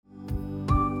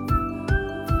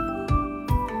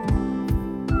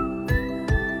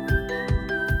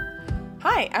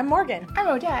Hi, I'm Morgan. I'm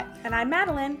Odette. And I'm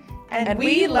Madeline. And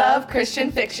we love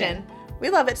Christian fiction. We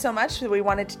love it so much that we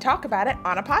wanted to talk about it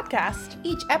on a podcast.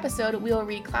 Each episode, we will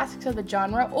read classics of the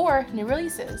genre or new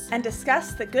releases. And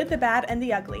discuss the good, the bad, and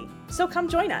the ugly. So come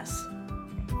join us.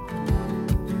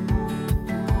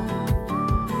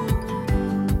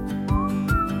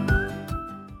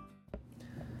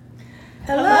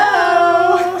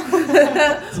 Hello!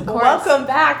 Welcome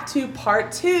back to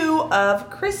part 2 of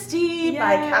Christy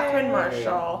by Catherine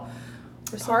Marshall.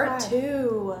 Part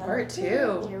 2. Part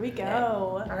 2. Here we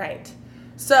go. All right.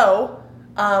 So,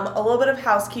 a little bit of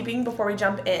housekeeping before we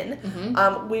jump in.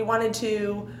 We wanted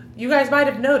to, you guys might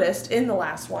have noticed in the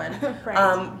last one,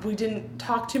 Right. We didn't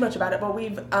talk too much about it, but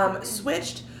we've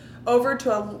switched over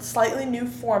to a slightly new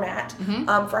format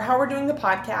for how we're doing the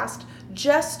podcast,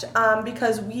 just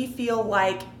because we feel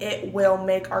like it will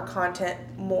make our content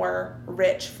more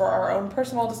rich for our own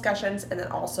personal discussions and then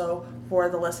also for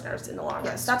the listeners in the long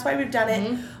run. So that's why we've done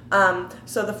it.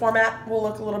 So the format will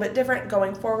look a little bit different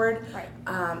going forward. Right.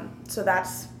 So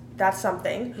that's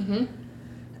something.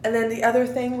 And then the other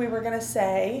thing we were going to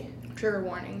say... Trigger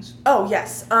warnings. Oh,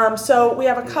 yes. So we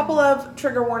have a couple of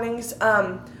trigger warnings.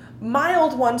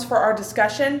 Mild ones for our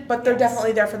discussion, but they're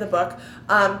definitely there for the book.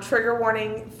 Trigger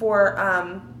warning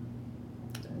for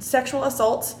sexual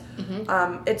assaults.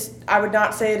 I would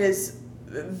not say it is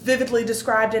vividly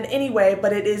described in any way,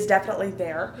 but it is definitely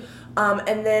there.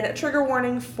 And then a trigger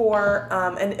warning for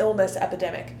an illness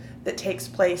epidemic that takes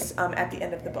place at the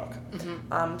end of the book.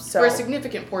 So for a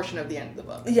significant portion of the end of the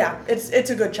book. Yeah,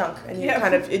 it's a good chunk, and you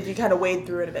kind of wade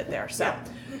through it a bit there. So,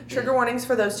 trigger warnings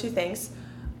for those two things.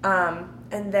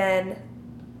 And then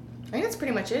I think that's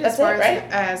pretty much it That's as far it, right?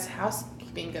 as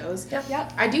housekeeping goes.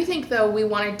 Yep. I do think, though, we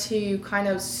wanted to kind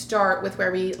of start with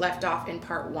where we left off in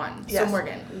part 1. Yes. So,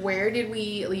 Morgan, where did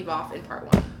we leave off in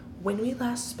part 1? When we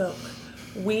last spoke,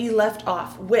 we left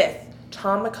off with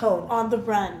Tom McCone On the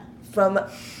run. from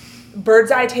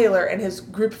Birdseye Taylor and his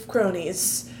group of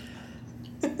cronies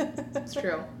That's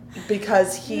true.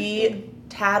 because he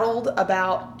tattled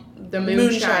about The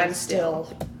moonshine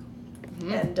still.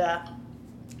 And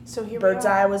So here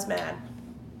Birdseye was mad.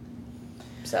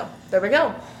 So, there we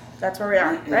go. That's where we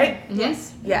are, right?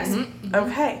 Yes. Yes.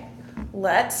 Okay.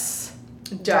 Let's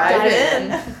Dive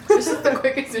in. in. This is the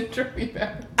quickest intro we've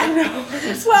ever. I know.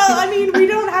 Well, I mean, we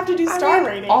don't have to do star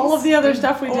ratings. All of the other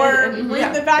stuff we did. or and,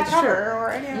 read the back it's cover true. or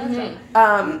any other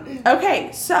stuff.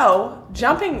 Okay, so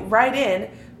jumping right in,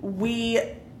 we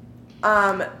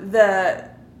the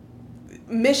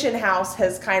mission house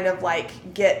has kind of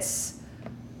gets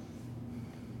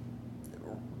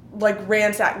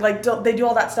ransacked. They do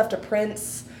all that stuff to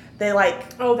Prince. They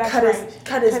Oh, that's cut right.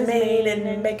 cut his mane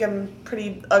and make him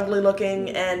pretty ugly looking.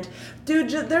 And dude,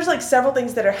 there's several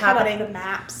things that are Cut up happening. the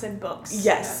maps and books.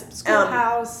 Yes. And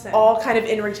schoolhouse. And All kind of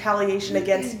in retaliation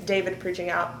against David preaching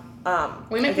out.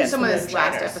 We mentioned against some of the this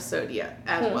last moonshiners. episode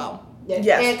as well. Yes.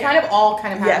 And it kind of all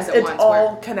happens Yes, at it's once.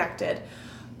 all connected.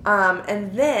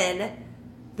 And then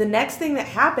the next thing that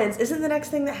happens,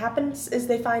 is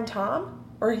they find Tom?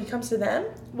 Or he comes to them?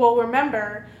 Well,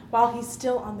 remember, while he's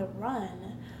still on the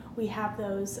run, we have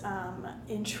those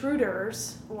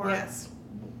intruders or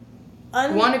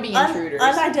Wannabe intruders.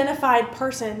 unidentified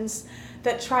persons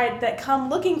that come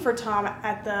looking for Tom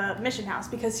at the mission house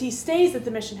because he stays at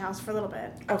the mission house for a little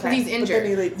bit. Okay. he's But then injured.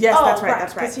 he leaves. Yes, that's right.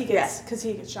 That's right. Because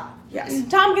he gets shot. Yes.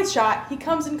 Tom gets shot. He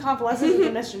comes in convalescent at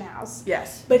the mission house.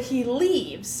 Yes. But he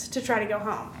leaves to try to go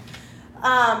home.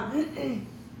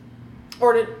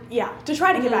 Or to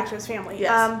try to get back to his family.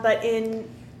 Yes. But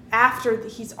after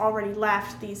he's already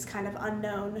left, these kind of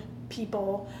unknown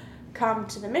people come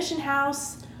to the mission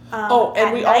house. And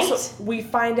at we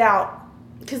find out.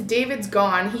 Because David's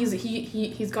gone.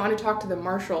 He's gone to talk to the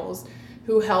marshals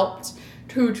who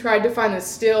tried to find the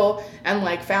still and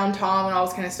found Tom and all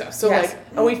this kind of stuff. So Yes.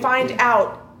 And we find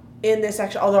out in this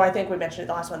section, although I think we mentioned it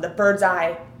the last one, the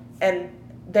Birdseye, and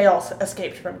they all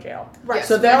escaped from jail. Right. Yes,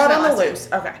 So we they're out mentioned on the that loose.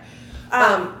 Okay.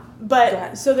 Go But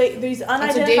ahead. so these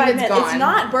unidentified David's men. gone. It's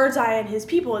not Birdseye and his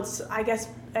people. It's I guess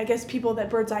people that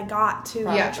Birdseye got to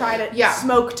try to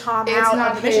smoke Tom it's out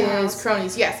not of the mission his house.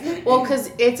 cronies. Yes. Well, because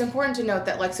it's important to note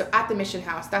that so at the mission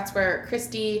house, that's where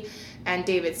Christy and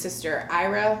David's sister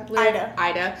Ida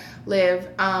live.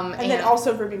 And then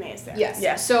also Ruby May is there. Yes.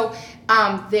 Yes. So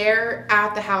they're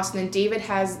at the house, and then David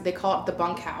they call it the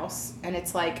bunkhouse, and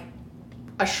it's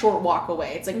a short walk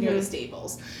away. It's near the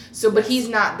stables. So, but he's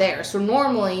not there. So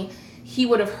normally he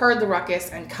would have heard the ruckus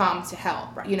and come to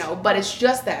help, Right. you know, but it's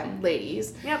just them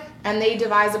ladies. Yep. And they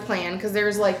devise a plan because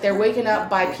there's like they're waking up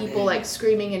by people like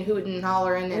screaming and hooting and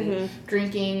hollering and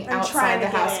drinking And outside the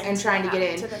house and trying to get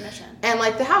in. to the mission. And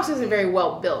like the house isn't very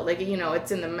well built, like, you know,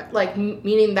 it's in the like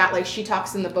meaning that like she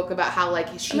talks in the book about how like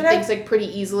she thinks like pretty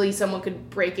easily someone could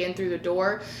break in through the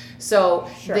door, so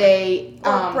they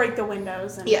Or break the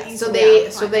windows. And so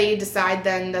they decide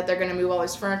then that they're gonna move all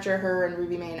this furniture. Her and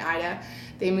Ruby May and Ida,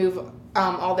 they move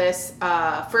all this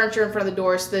furniture in front of the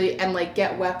door and like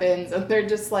get weapons, and they're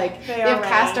just like they have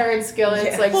cast iron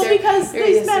skillets. Like well, because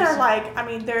these men are like, I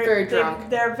mean, very drunk.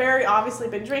 They're very obviously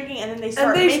been drinking, and then they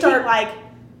start making like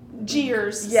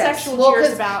jeers, sexual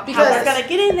jeers about how they're gonna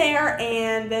get in there,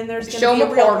 and then there's gonna be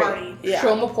a real party.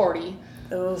 Show them a party.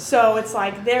 So it's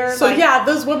like they're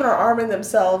those women are arming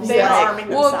themselves. They are arming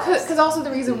themselves. Well, because also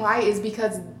the reason why is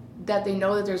because that they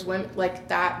know that there's women like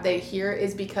that they hear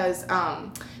is because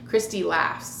Christy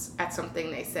laughs at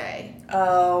something they say.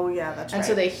 Oh yeah, that's right. And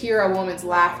so they hear a woman's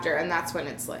laughter, and that's when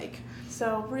it's like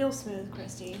so real smooth,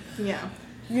 Christy. Yeah.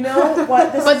 You know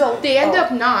what? They end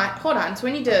up not. Hold on. So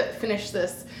we need to finish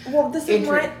this. Well, this is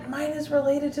mine is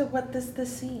related to what this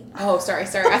scene. Oh, sorry.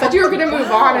 I thought you were gonna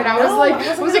move on, and I was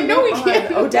like, no, we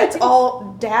can't. Odette's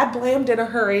all dad blamed in a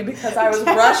hurry because I was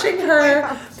rushing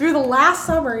her through the last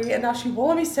summary, and now she won't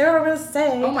let me say what I'm gonna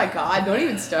say. Oh my God! Don't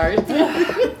even start.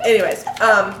 Anyways,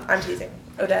 I'm teasing.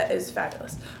 Odette is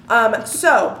fabulous.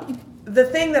 So the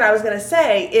thing that I was gonna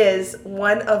say is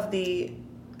one of the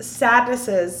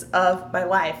sadnesses of my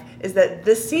life is that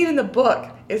this scene in the book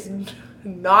is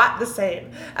not the same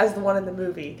as the one in the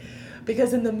movie,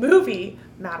 because in the movie,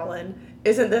 Madeline,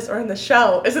 isn't this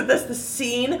the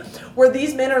scene where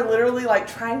these men are literally like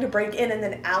trying to break in, and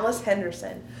then Alice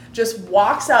Henderson just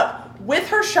walks up with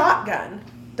her shotgun.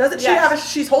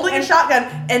 She's holding a shotgun,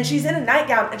 and she's in a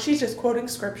nightgown, and she's just quoting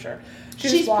scripture.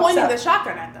 She's pointing the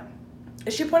shotgun at them.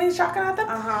 Is she pointing the shotgun at them?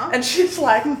 Uh-huh. And she's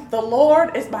like, "The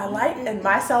Lord is my light and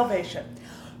my salvation.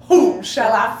 Whom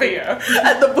shall I fear?"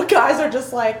 And the guys are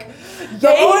just like, "The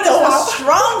Lord is the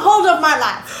stronghold of my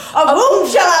life. Of whom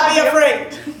shall I be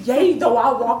afraid? Yea, though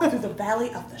I walk through the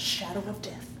valley of the shadow of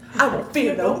death, I will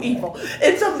fear no evil."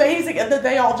 It's amazing. And then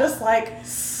they all just like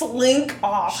slink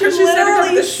off. She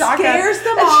literally scares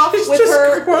them off with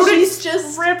her. She's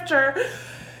just ripped her.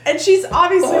 And she's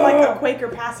obviously like a Quaker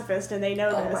pacifist, and they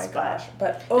know this. Oh my gosh!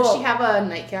 But does she have a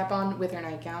nightcap on with her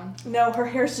nightgown? No, her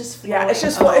hair's just flowing. Yeah, it's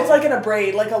just it's like in a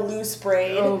braid, like a loose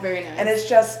braid. Oh, very nice. And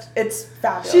it's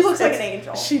fabulous. She looks like an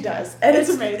angel. She does, and it's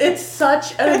amazing. It's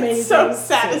such an amazing. It's so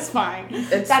satisfying.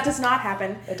 That does not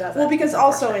happen. It doesn't. Well, because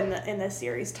also in this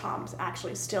series, Tom's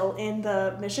actually still in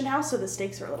the mission house, so the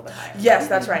stakes are a little bit higher. Yes,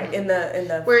 that's right. In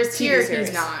the whereas TV here series.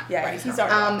 He's not. Yeah, right. he's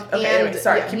not. Okay, anyway,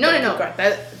 sorry. Yeah, no.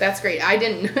 That's great. I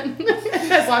didn't.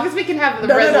 As long as we can have the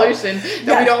resolution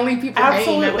that we don't leave people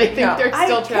hanging that they think they're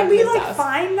still trapped in this house. Can we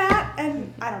find that?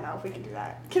 And I don't know if we can do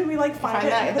that. Can we find it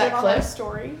that on clip? our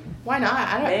story? Why not?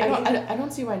 I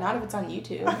don't see why not if it's on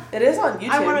YouTube. It is on YouTube.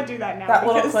 I want to do that now. That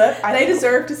little clip. They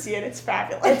deserve to see it. It's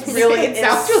fabulous. It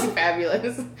sounds really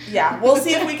fabulous. Yeah, we'll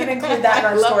see if we can include that in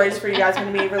our stories for you guys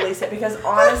when we release it, because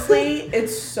honestly,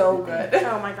 it's so good.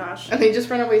 Oh my gosh. And they just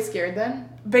run away scared then?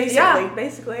 Basically. Yeah,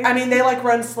 basically. I mean, they like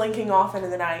run slinking off into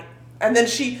the night. And then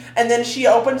she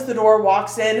opens the door,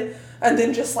 walks in, and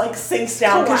then just like sinks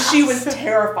down because she was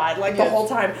terrified the whole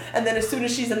time. And then as soon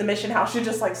as she's in the mission house, she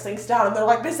just like sinks down, and they're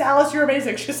like, "Miss Alice, you're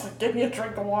amazing." She's like, "Give me a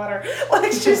drink of water."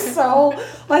 Like she's so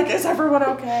like, "Is everyone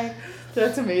okay?"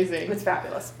 That's amazing. It's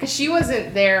fabulous. Because she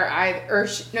wasn't there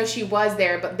she was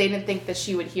there, but they didn't think that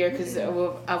she would hear because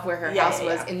of where her house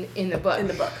was in the book. In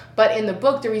the book. But in the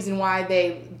book, the reason why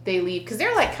they leave, because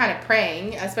they're like kind of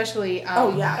praying, especially.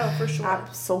 Oh for sure.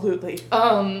 Absolutely.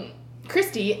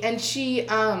 Christy, and she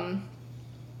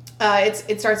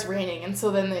it starts raining, and so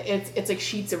then it's like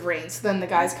sheets of rain. So then the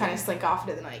guys kind of slink off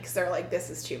into the night because they're like, "This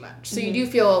is too much." So you do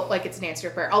feel like it's an answer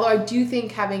to prayer. Although I do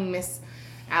think having Miss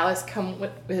Alice come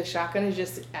with a shotgun is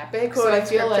just epic. So I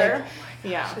feel like,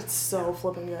 yeah, it's so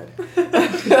flipping good.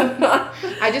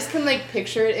 I just can like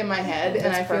picture it in my head,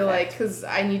 and I feel like because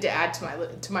I need to add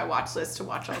to my watch list to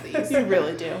watch all these. You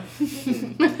really do.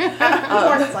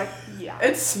 It's like, yeah,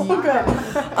 it's so good.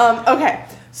 Okay,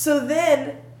 so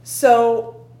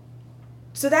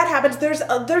that happens.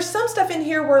 There's some stuff in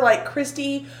here where like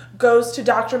Christy goes to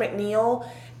Dr. MacNeill,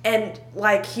 and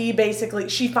like she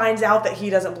finds out that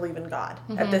he doesn't believe in God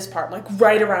at this part, like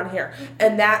right around here,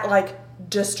 and that like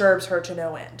disturbs her to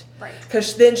no end. Right.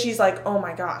 Because then she's like, "Oh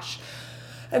my gosh,"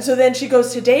 and so then she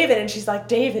goes to David, and she's like,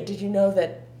 "David, did you know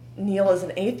that Neil is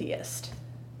an atheist?"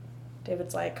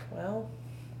 David's like, "Well,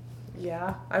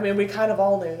 Yeah. I mean, we kind of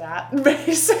all knew that,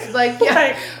 basically. Like,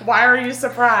 why are you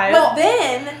surprised?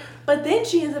 But then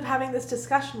she ends up having this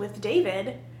discussion with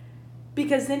David,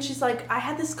 because then she's like, I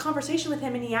had this conversation with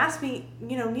him, and he asked me,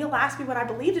 Neil asked me what I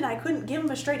believed, and I couldn't give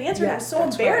him a straight answer. And it was so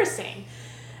embarrassing. Right.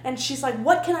 And she's like,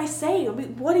 what can I say?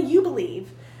 What do you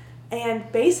believe?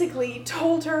 And basically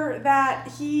told her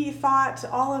that he thought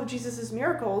all of Jesus'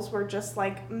 miracles were just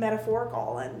like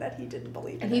metaphorical and that he didn't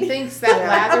believe in it. And he thinks that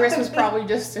Lazarus was probably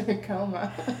just in a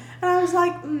coma. And I was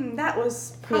like, that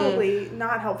was probably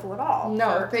not helpful at all.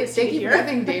 No, thank you for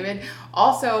nothing, David.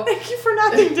 Also, thank you for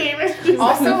nothing, David.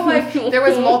 Also, like, there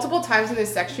was multiple times in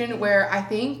this section where I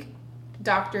think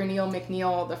Dr. Neil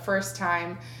MacNeill, the first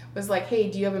time, was like, hey,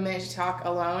 do you have a minute to talk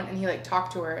alone? And he, like,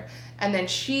 talked to her. And then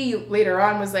she, later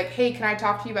on, was like, hey, can I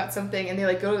talk to you about something? And they,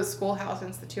 like, go to the schoolhouse, and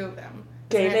it's the two of them.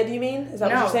 David, you mean? Is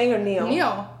that what you're saying, or Neil?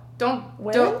 Neil. Don't.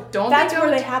 That's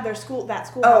where they had their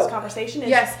schoolhouse conversation.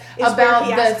 Yes, about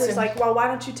where he asked her, like, well, why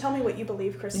don't you tell me what you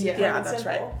believe, Christy? Yeah, that's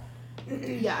right.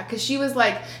 Yeah, because she was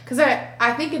like, because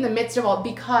I think in the midst of all,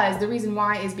 because the reason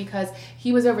why is because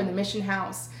he was over in the mission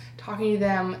house talking to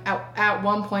them at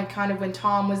one point, kind of when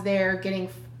Tom was there getting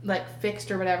like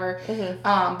fixed or whatever,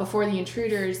 before the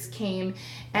intruders came,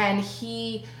 and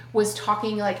he was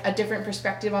talking like a different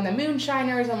perspective on the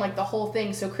moonshiners and like the whole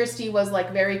thing. So Christy was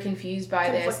like very confused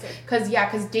by this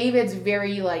because David's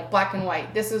very like black and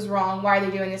white. This is wrong. Why are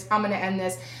they doing this? I'm gonna end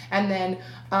this. And then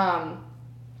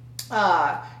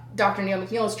Dr. Neil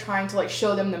MacNeill is trying to like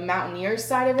show them the mountaineers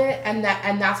side of it, and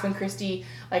that's when Christy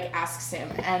like asks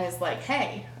him and is like,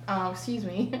 hey, excuse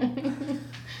me.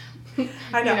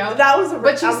 I know. That was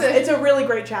it's a really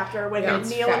great chapter when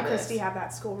Neil and Christy have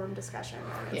that schoolroom discussion.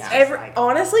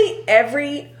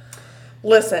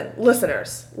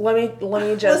 Listeners, let me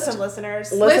just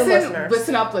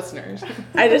listen up, listeners.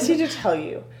 I just need to tell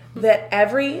you that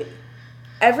every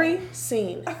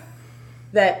scene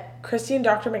that Christy and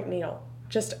Dr. MacNeill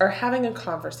just are having a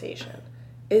conversation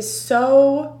is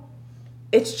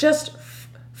it's just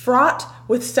fraught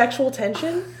with sexual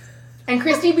tension. And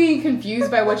Christy being confused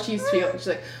by what she's feeling. She's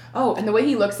like, oh, and the way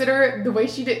he looks at her, the way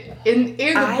she did in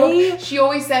the book, she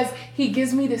always says, he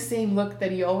gives me the same look that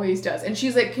he always does. And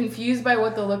she's like confused by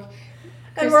what the look. Christy,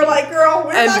 and we're like, girl,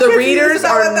 we're and the readers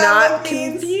are not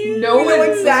confused. No one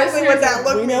exactly what that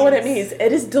look means. We know what it means.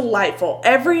 It is delightful.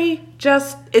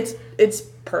 It's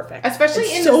perfect.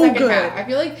 Especially in the second half. I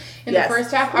feel like in the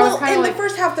first half, I was kind of like... in the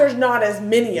first half, there's not as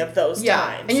many of those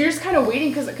times. And you're just kind of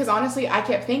waiting, because honestly, I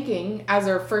kept thinking, as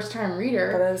a first-time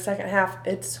reader... But in the second half,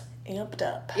 it's amped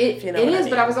up. It is,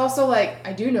 but I was also like,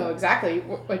 I do know exactly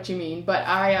what you mean, but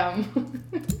I...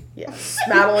 Yes,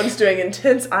 Madeline's doing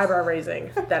intense eyebrow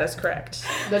raising. That is correct.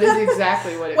 That is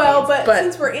exactly what it means. Well, but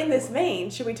since we're in this vein,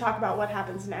 should we talk about what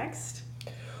happens next?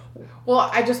 Well,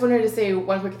 I just wanted to say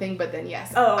one quick thing, but then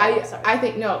yes. Oh, sorry. I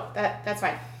think, no, that's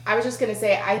fine. I was just going to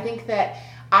say, I think that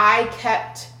I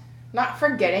kept not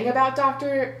forgetting about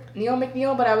Dr. Neil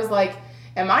MacNeill, but I was like,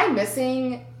 am I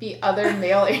missing the other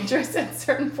male interest at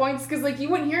certain points? Because, like, you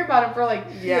wouldn't hear about him for, like,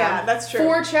 that's true.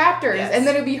 4 chapters. Yes. And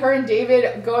then it'd be her and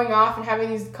David going off and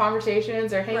having these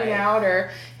conversations or hanging out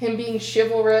or him being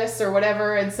chivalrous or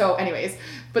whatever. And so, anyways.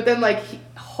 But then, like,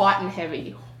 hot and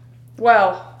heavy.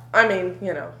 Well, I mean,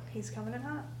 He's coming in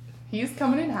hot. He's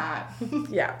coming in hot.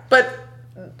 Yeah, but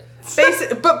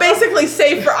basically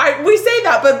safe for we say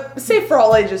that, but safe for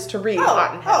all ages to read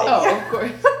hot and heavy. Of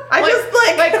course. I just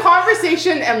like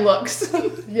conversation and looks.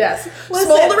 Yes,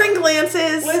 smoldering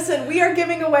glances. Listen, we are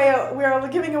giving away a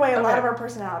lot of our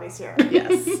personalities here.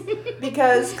 Yes,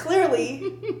 because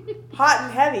clearly, hot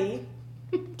and heavy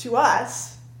to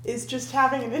us is just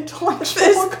having an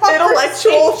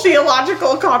intellectual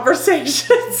theological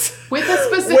conversations with a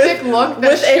specific look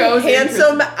that shows a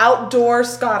handsome outdoorsy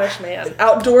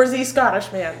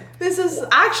Scottish man. This is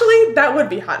actually that would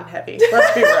be hot and heavy.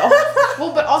 Let's be real.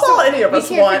 Well, but also we can't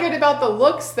forget about the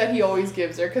looks that he always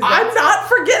gives her. I'm not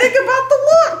forgetting about the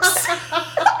looks.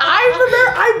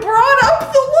 I brought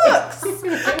up the looks and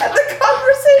the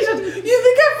conversation. You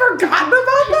think I've forgotten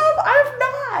about them? I've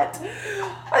not.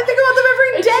 I think about them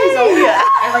every day.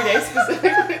 Every day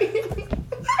specifically.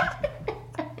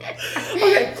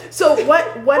 Okay, so what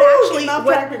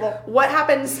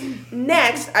happens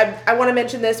next? I want to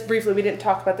mention this briefly. We didn't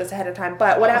talk about this ahead of time,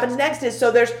 but what happens next is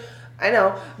there's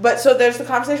the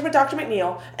conversation with Dr.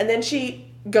 MacNeill, and then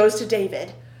she goes to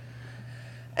David,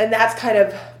 and that's kind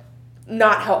of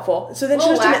not helpful. So then she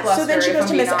goes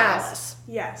to Miss Alice.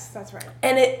 Yes, that's right.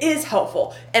 And it is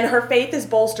helpful, and her faith is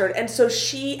bolstered, and so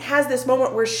she has this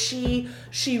moment where she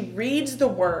reads the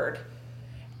word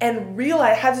and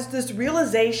has this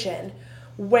realization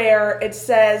where it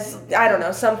says, I don't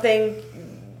know, something,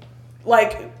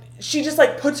 like, she just,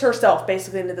 like, puts herself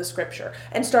basically into the scripture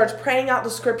and starts praying out the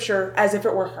scripture as if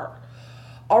it were her.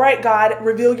 All right, God,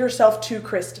 reveal yourself to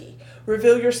Christy.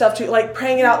 Reveal yourself to, like,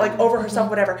 praying it out, like, over herself,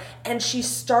 whatever. And she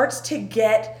starts to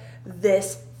get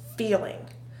this feeling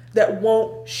that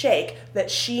won't shake,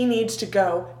 that she needs to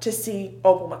go to see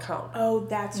Opal McCone. Oh,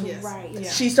 that's right. Yeah.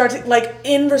 She starts, like,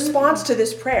 in response to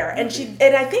this prayer. And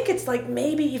and I think it's, like,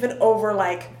 maybe even over,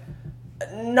 like,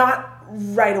 not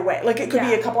right away. Like, it could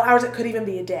be a couple hours, it could even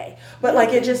be a day. But, like,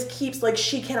 it just keeps, like,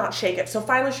 she cannot shake it. So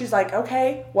finally she's like,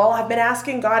 okay, well, I've been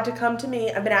asking God to come to me.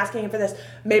 I've been asking him for this.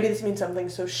 Maybe this means something.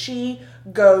 So she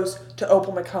goes to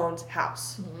Opal McCone's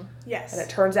house. Mm-hmm. Yes. And it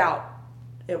turns out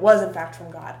it was, in fact, from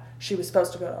God. She was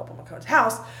supposed to go to Opal McCone's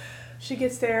house. She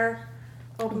gets there.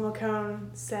 Opal McCone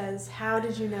says, how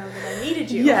did you know that I needed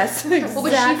you? Yes, exactly. Well,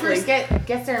 but she first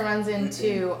gets there and runs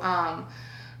into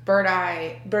Bird's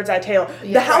Eye Taylor.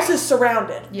 Yeah, the house right. is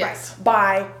surrounded Yes.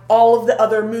 by all of the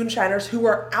other moonshiners who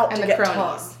are out And to the get cronies.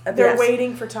 Tom. They're Yes.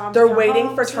 waiting for Tom. They're to come waiting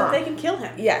home for so Tom. that they can kill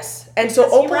him. Yes. And so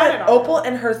Because he ratted on Opal them.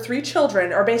 and her 3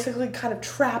 children are basically kind of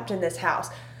trapped in this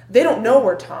house. They don't know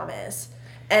where Tom is.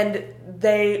 And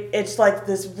it's like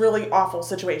this really awful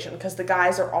situation because the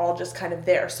guys are all just kind of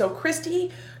there. So Christy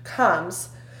comes,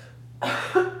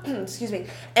 excuse me,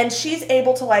 and she's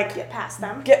able to, like, Get past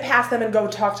them. and go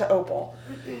talk to Opal.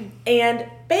 And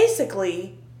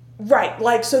basically, right,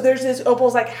 like, so there's this,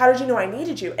 Opal's like, how did you know I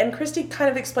needed you? And Christy kind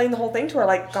of explained the whole thing to her,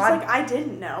 like, She's God, like, I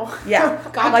didn't know. yeah,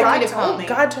 God like, told me to told come. me.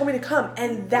 God told me to come.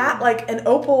 And that, like, and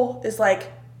Opal is like,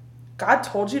 God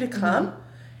told you to come?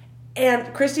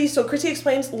 And Christy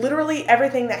explains literally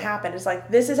everything that happened. It's like,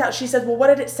 this is how, she said, well, what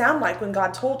did it sound like when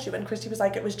God told you? And Christy was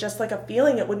like, it was just like a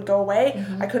feeling. It wouldn't go away.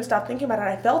 I couldn't stop thinking about it.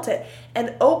 I felt it.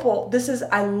 And Opal,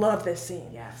 I love this scene.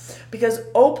 Yes. Because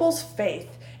Opal's faith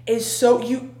is so,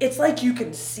 it's like you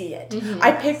can see it.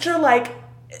 I picture, like,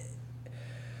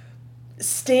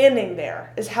 standing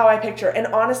there is how I picture. And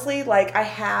honestly, like, I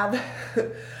have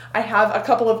a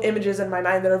couple of images in my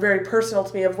mind that are very personal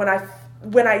to me of when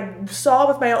I saw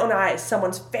with my own eyes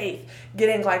someone's faith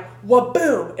getting, like,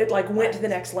 waboom, it, like, went to the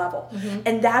next level.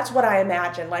 And that's what I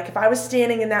imagine. Like, if I was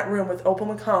standing in that room with Opal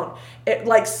McCone, it,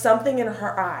 like, something in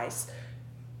her eyes,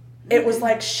 it was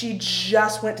like she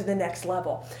just went to the next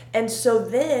level. And so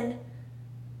then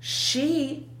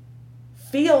she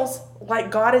feels like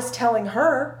God is telling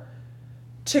her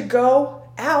to go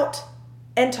out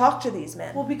and talk to these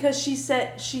men. Well, because she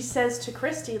says to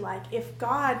Christy, like, if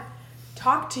God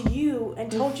talked to you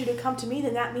and told you to come to me,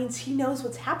 then that means he knows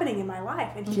what's happening in my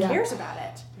life and he cares about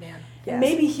it. Man, And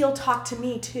maybe he'll talk to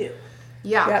me too.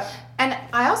 Yeah. Yep. And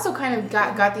I also kind of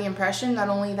got the impression not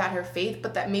only that her faith,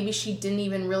 but that maybe she didn't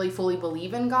even really fully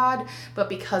believe in God, but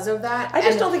because of that. I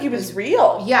just don't think he was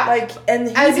real. Yeah. Like, and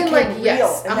he As became in, like, real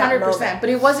yes, in that 100%. moment. But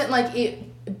it wasn't like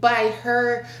it by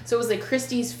her. So it was like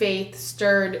Christy's faith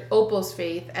stirred Opal's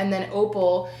faith, and then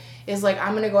Opal is like,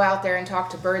 I'm gonna go out there and talk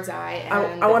to Bird's Eye.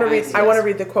 And I want to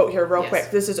read the quote here real Yes.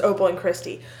 quick. This is Opal and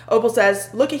Christy. Opal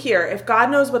says, "Look at here. If God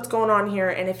knows what's going on here,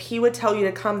 and if he would tell you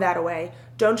to come that way,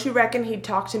 don't you reckon he'd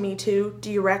talk to me too?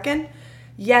 Do you reckon?"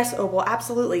 "Yes, Opal,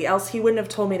 absolutely. Else he wouldn't have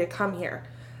told me to come here."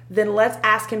 "Then let's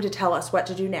ask him to tell us what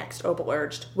to do next," Opal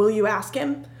urged. "Will you ask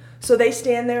him?" So they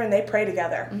stand there and they pray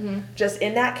together, just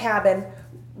in that cabin,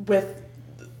 with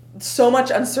so much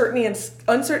uncertainty and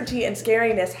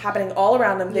scariness happening all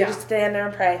around them. They just stand there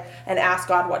and pray and ask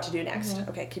God what to do next.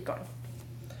 Okay, keep going.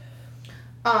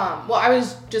 Well, I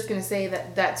was just gonna say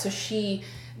that so she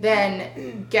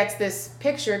then gets this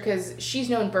picture because she's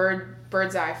known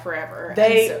Bird's Eye forever.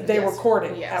 They yes,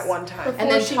 recorded yes. at one time. And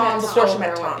then she Tom met before told she met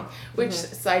her Tom. when- which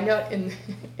side note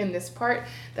in this part,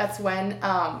 that's when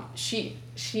she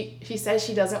says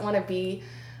she doesn't want to be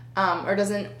or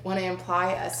doesn't want to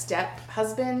imply a step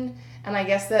husband. And I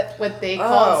guess that what they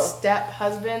called step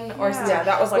husband or Yeah,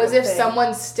 that was like was a if thing.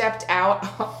 someone stepped out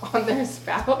on their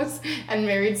spouse and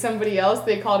married somebody else,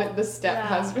 they called it the step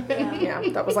husband. Yeah,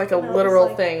 that was like a That was literal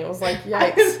like- thing. It was like,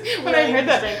 yikes. When I Really heard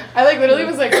that, interesting. I like literally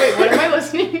was like, wait, what am I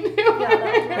listening to? that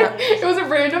was really It was a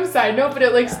random side note, but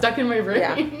it like stuck in my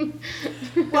brain.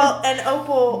 Well, and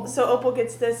Opal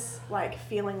gets this, like,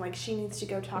 feeling like she needs to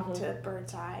go talk to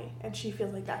Bird's Eye, and she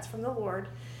feels like that's from the Lord.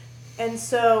 And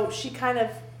so she kind of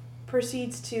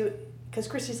proceeds to, because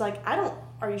Christy's like,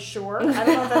 are you sure? I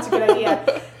don't know if that's a good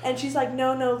idea. And she's like,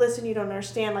 no, listen, you don't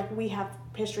understand. Like, we have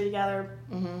history together.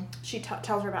 She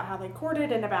tells her about how they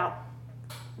courted and about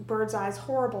Bird's Eye's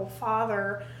horrible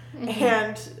father.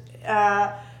 And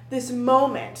this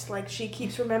moment, like, she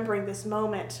keeps remembering this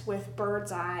moment with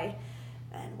Bird's Eye.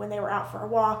 And when they were out for a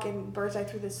walk, and Bird's Eye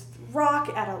threw this rock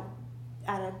at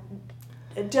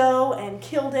a doe and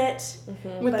killed it.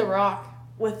 With the rock.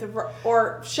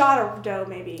 or shot a doe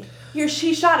maybe. He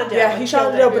shot a doe. Yeah, he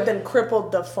shot a doe, but then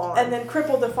crippled the fawn. And then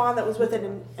crippled the fawn that was with it,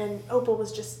 and Opal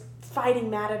was just fighting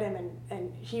mad at him,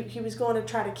 and he was going to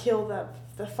try to kill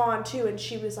the fawn too, and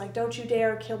she was like, don't you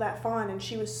dare kill that fawn, and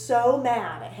she was so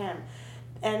mad at him.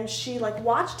 And she like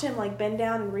watched him like bend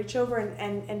down and reach over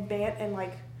and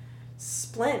like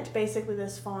splint basically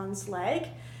this fawn's leg.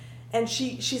 And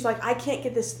she's like, I can't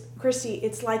get this, Christy,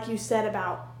 it's like you said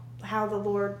about how the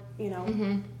Lord,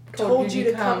 told you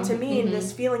to come to me, and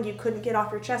this feeling you couldn't get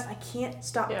off your chest. I can't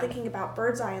stop thinking about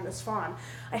Birdseye and this fawn.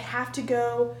 I have to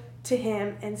go to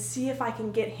him and see if I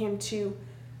can get him to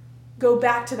go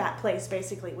back to that place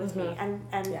basically with me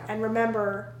and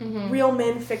remember real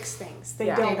men fix things. They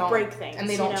don't break things. And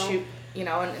they don't shoot,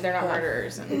 and they're not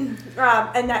murderers. And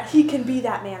that he can be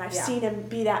that man. I've seen him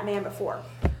be that man before.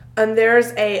 And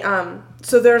there's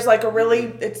there's like a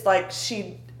really,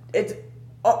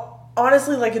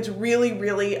 honestly, like, it's really,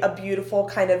 really a beautiful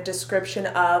kind of description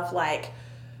of, like,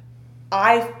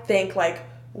 I think, like,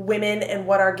 women and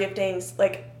what our giftings,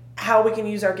 like, how we can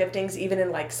use our giftings even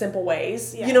in, like, simple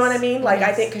ways. Yes. You know what I mean? Like,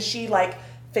 I think because she, like,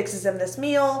 fixes him this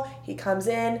meal, he comes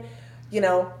in,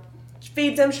 she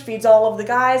feeds him, she feeds all of the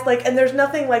guys, like, and there's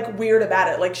nothing, like, weird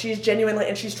about it. Like, she's genuinely,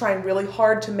 and she's trying really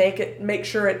hard to make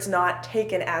sure it's not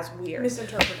taken as weird.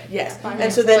 Misinterpreted. Yes. Yeah.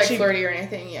 And so then like flirty or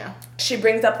anything, she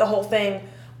brings up the whole thing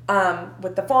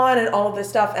with the fawn and all of this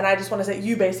stuff, and I just want to say,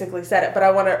 you basically said it, but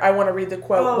I want to read the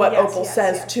quote, Opal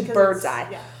says to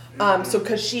Birdseye. So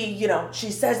because she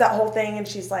says that whole thing, and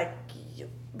she's like, do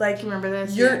you remember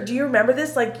this? Do you remember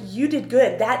this? Like, you did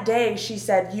good that day. She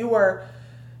said you were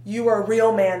a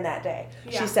real man that day.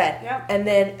 Yeah. She said, and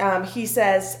then he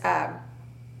says,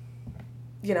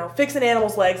 fixing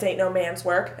animals' legs ain't no man's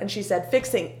work, and she said,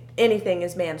 fixing anything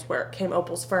is man's work, came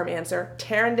Opal's firm answer.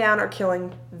 Tearing down or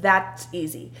killing, that's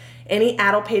easy. Any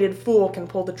addle-pated fool can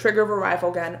pull the trigger of a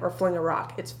rifle gun or fling a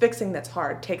rock. It's fixing that's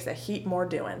hard. Takes a heap more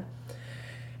doing.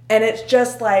 And it's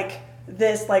just like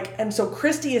this, like, and so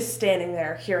Christy is standing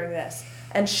there hearing this,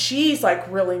 and she's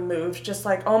like really moved, just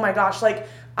like, oh my gosh, like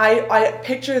I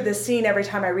picture this scene every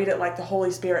time I read it, like the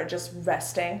Holy Spirit just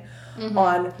resting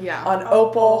on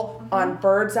Opal, on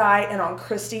Birdseye, and on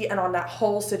Christy, and on that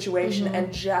whole situation,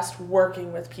 and just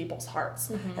working with people's hearts.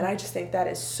 And I just think that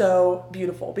is so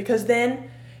beautiful, because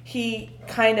then he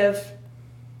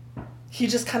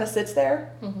just kind of sits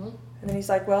there, and then he's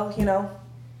like, well,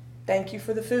 thank you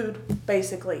for the food,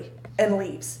 basically, and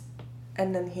leaves.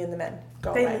 And then he and the men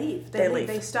go away. They leave.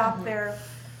 They stop their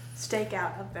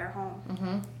stakeout of their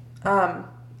home.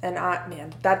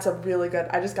 And that's a really good,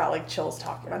 I just got like chills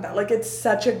talking about that. Like, it's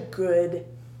such a good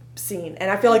scene. And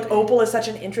I feel like Opal is such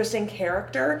an interesting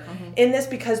character in this,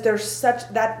 because there's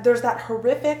that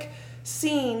horrific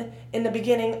scene in the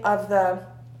beginning of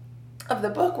the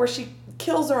book where she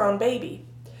kills her own baby.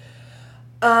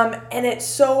 And it's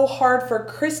so hard for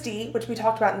Christy, which we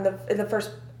talked about in the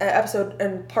first episode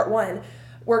in part 1,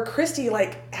 where Christy,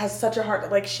 like, has such a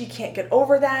heart, like, she can't get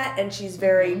over that, and she's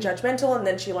very judgmental, and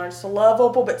then she learns to love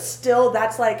Opal, but still,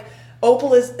 that's, like,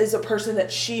 Opal is a person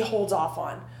that she holds off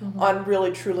on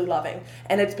really, truly loving,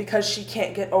 and it's because she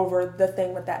can't get over the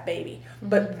thing with that baby.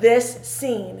 But this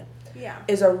scene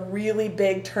is a really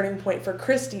big turning point for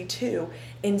Christy, too,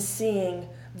 in seeing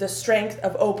the strength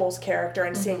of Opal's character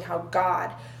and seeing how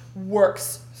God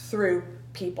works through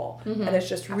people. And it's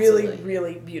just really,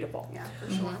 really beautiful. Yeah, for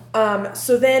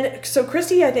sure. So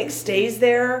Christy, I think, stays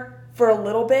there for a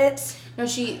little bit. No,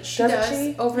 she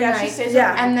does overnight. Yeah, she stays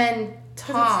overnight. And then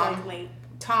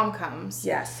Tom comes.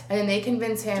 Yes. And then they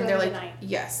convince him. They're like,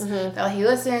 yes. They're like, hey,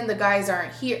 listen, the guys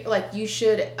aren't here. Like, you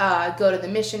should go to the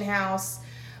mission house,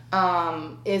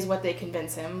 is what they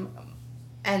convince him.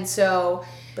 And so...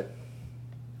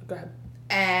 Go ahead.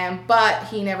 But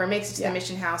he never makes it to the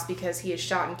mission house because he is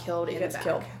shot and killed in the back.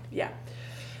 Killed. Yeah.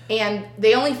 And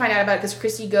they only find out about it because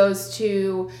Christy goes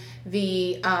to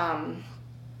the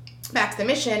back to the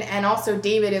mission, and also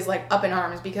David is like up in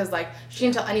arms because like she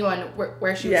didn't tell anyone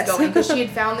where she was going, because she had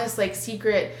found this like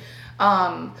secret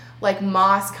like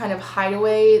moss kind of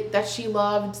hideaway that she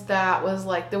loved that was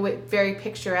like very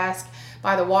picturesque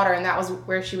by the water, and that was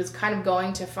where she was kind of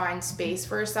going to find space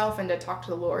for herself and to talk to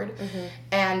the Lord.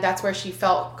 And that's where she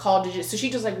felt called to so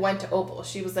she just like went to Opal.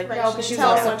 She was like, no, because she was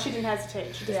also, she didn't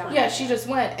hesitate. She just went. Yeah, she just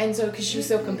went, and so because she was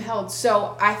so compelled.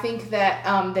 So I think that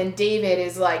then David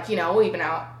is like, we've been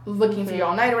out looking for you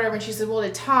all night or whatever, and she said, well,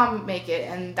 did Tom make it?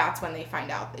 And that's when they find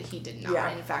out that he did not.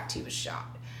 And in fact, he was shot.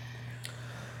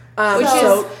 Which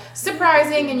is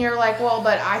surprising, and you're like, well,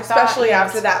 but I thought... Especially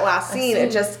after that last scene,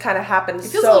 it just kind of happens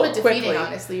so quickly. It feels a little bit defeating,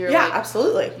 honestly. You're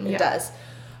absolutely. It does.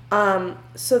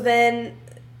 So then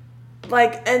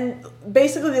like, and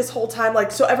basically this whole time,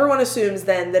 like, so everyone assumes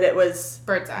then that it was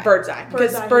Birdseye.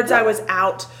 Because Birdseye was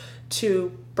out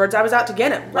to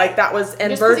get him. Like, that was,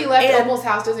 and just because he left Opal's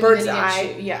house doesn't mean that he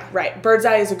didn't shoot. Yeah. Right.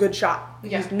 Birdseye is a good shot.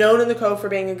 Yeah. He's known in the Cove for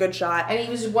being a good shot. And he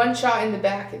was one shot in the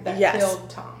back that killed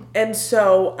Tom. And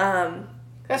so,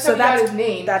 that's how he got his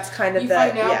name. That's kind of you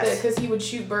find out that because he would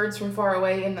shoot birds from far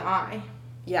away in the eye.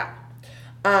 Yeah.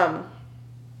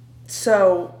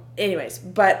 So, anyways,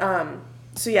 but,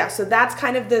 so that's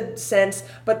kind of the sense,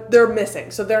 but they're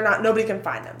missing. So nobody can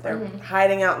find them. They're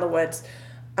hiding out in the woods.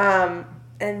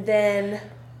 And then,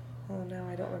 oh no,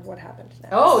 I don't remember what happened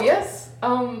next. Oh, yes.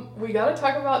 We gotta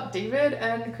talk about David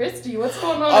and Christy. What's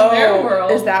going on in their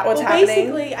world? Is that what's happening?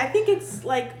 Basically, I think it's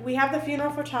like we have the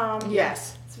funeral for Tom.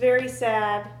 Yes. It's very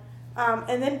sad.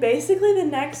 And then basically the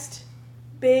next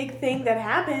big thing that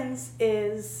happens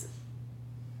is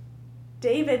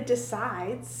David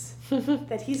decides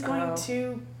that he's going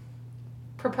to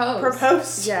propose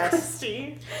to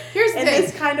Christy. Here's the thing. In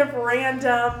this kind of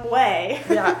random way.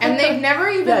 Yeah. And they've never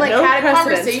even had a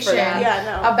conversation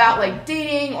about like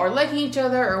dating or liking each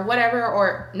other or whatever,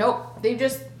 or nope. They've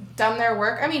just done their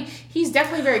work. I mean, he's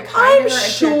definitely very kind to her. I'm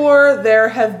sure there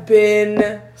have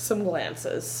been some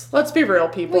glances. Let's be real,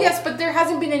 people. Well, yes, but there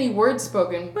hasn't been any words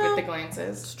spoken with the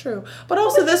glances. It's true. But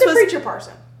also this was a preacher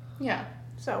person. Yeah.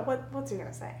 So what's he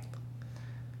gonna say?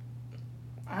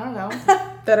 I don't know.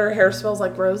 That her hair smells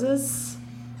like roses.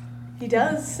 He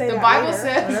does say the that Bible later.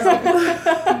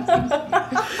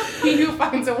 says, "He who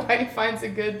finds a wife finds a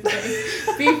good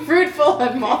thing. Be fruitful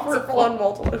and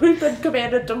multiple." We've been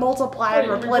commanded to multiply and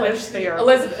replenish the earth.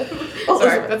 Elizabeth.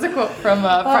 Sorry, that's a quote from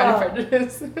Pride and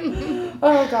Prejudice.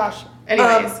 Oh gosh.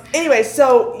 Anyways,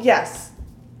 so yes,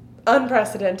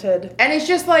 unprecedented. And it's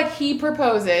just like he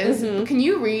proposes. Mm-hmm. Can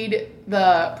you read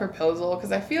the proposal?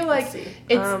 Because I feel like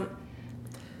it's.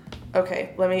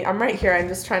 Okay, I'm right here. I'm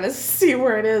just trying to see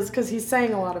where it is because he's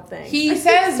saying a lot of things. He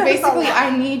says basically,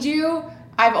 I need you.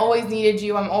 I've always needed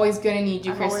you. I'm always going to need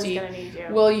you, Christy. I'm always going to need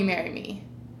you. Will you marry me?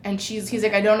 And he's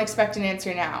like, I don't expect an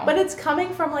answer now. But it's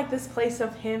coming from like this place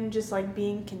of him just like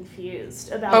being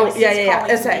confused about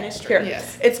his ministry. Here.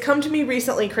 Yes. It's come to me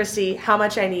recently, Christy, how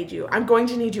much I need you. I'm going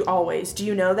to need you always. Do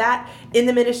you know that? In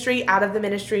the ministry, out of the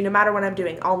ministry, no matter what I'm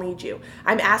doing, I'll need you.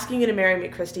 I'm asking you to marry me,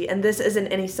 Christy, and this isn't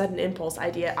any sudden impulse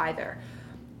idea either.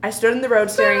 I stood in the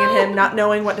road staring at him, not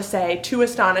knowing what to say, too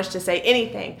astonished to say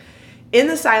anything. In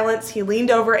the silence, he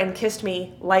leaned over and kissed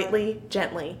me, lightly,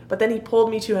 gently. But then he pulled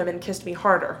me to him and kissed me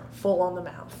harder, full on the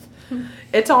mouth.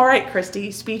 It's all right, Christy.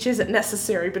 Speech isn't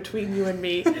necessary between you and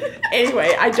me.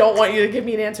 Anyway, I don't want you to give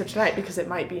me an answer tonight because it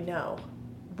might be no.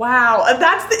 Wow, and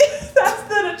that's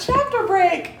the chapter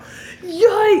break.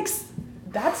 Yikes.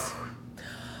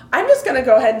 I'm just going to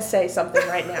go ahead and say something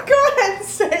right now. Go ahead and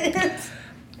say it.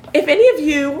 If any of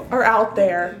you are out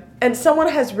there and someone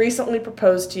has recently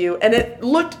proposed to you and it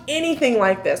looked anything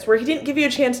like this, where he didn't give you a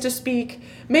chance to speak,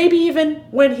 maybe even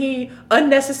when he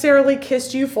unnecessarily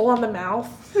kissed you full on the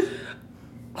mouth,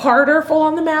 harder full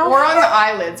on the mouth. Or on the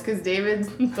eyelids, because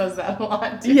David does that a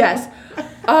lot too. Yes.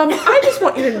 I just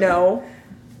want you to know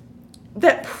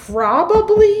that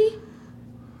probably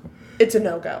it's a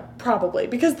no-go. Probably.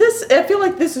 Because I feel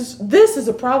like this is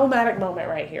a problematic moment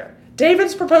right here.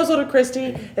 David's proposal to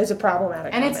Christy is a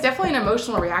problematic moment. And it's definitely an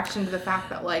emotional reaction to the fact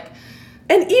that, like...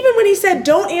 And even when he said,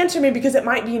 don't answer me because it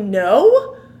might be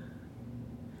no,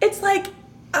 it's like,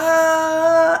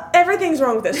 everything's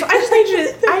wrong with this. So I just need you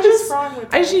to...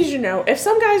 I just need you to know, if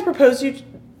some guys proposed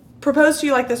to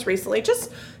you like this recently,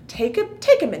 just take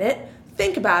a minute,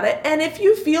 think about it, and if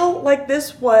you feel like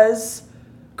this was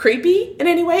creepy in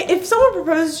any way, if someone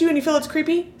proposes to you and you feel it's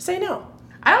creepy, say no.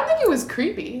 I don't think it was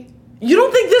creepy. You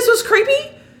don't think this was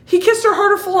creepy? He kissed her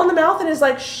harder full on the mouth and is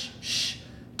like, shh,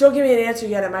 don't give me an answer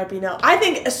yet, it might be no. I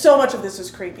think so much of this is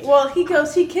creepy. Well, he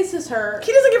kisses her.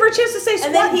 He doesn't give her a chance to say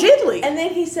squat diddly. And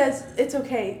then he says, it's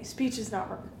okay, speech is not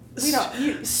wrong.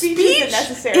 Speech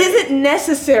isn't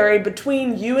necessary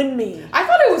between you and me. I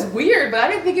thought it was weird, but I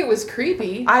didn't think it was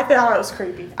creepy. I thought it was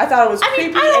creepy. I don't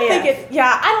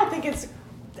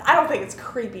think it's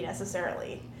creepy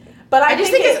necessarily. But I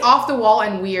just think it's off the wall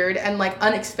and weird and like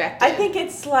unexpected. I think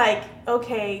it's like,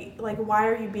 okay, like why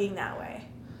are you being that way?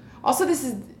 Also, this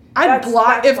is I'd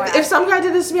block if some guy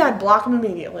did this to me, I'd block him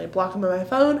immediately. Block him on my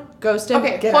phone, ghost him,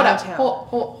 get out of town.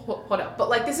 Hold up. But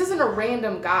like this isn't a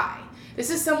random guy. This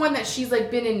is someone that she's like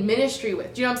been in ministry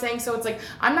with. Do you know what I'm saying? So it's like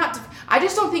I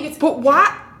just don't think it's. But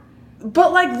why?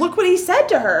 But like, look what he said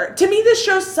to her. To me, this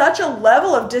shows such a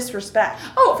level of disrespect.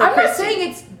 Oh, I'm not saying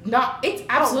it's not. It's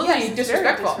absolutely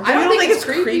disrespectful. I don't think it's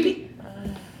creepy.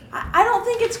 I don't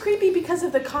think it's creepy because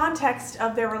of the context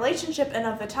of their relationship and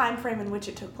of the time frame in which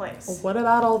it took place. What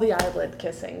about all the eyelid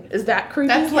kissing? Is that creepy?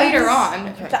 That's later on.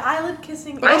 Okay. The eyelid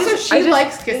kissing. But also, she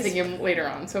likes kissing is, him later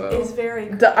on, so is very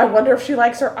creepy. I wonder if she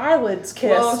likes her eyelids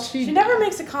kissed. Well, she never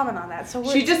makes a comment on that, so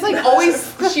she just like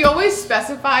always. She always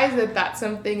specifies that that's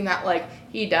something that like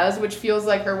he does, which feels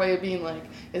like her way of being like,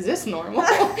 "Is this normal?"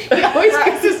 He always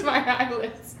kisses my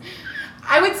eyelids.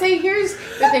 I would say here's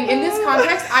the thing. In this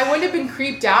context, I wouldn't have been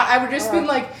creeped out. I would just been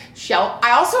like,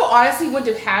 I also honestly wouldn't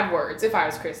have had words if I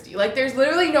was Christy. Like, there's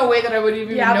literally no way that I would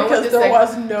even know what this because there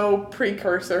was no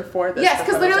precursor for this. Yes,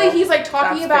 because literally he's like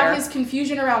talking That's about fair. his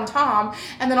confusion around Tom,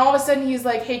 and then all of a sudden he's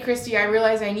like, "Hey, Christy, I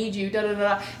realize I need you." Da da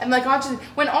da. And like,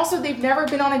 when also they've never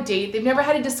been on a date, they've never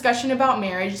had a discussion about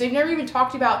marriage, they've never even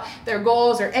talked about their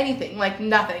goals or anything. Like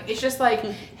nothing. It's just like,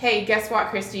 "Hey, guess what,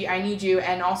 Christy? I need you,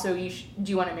 and also do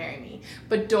you want to marry me?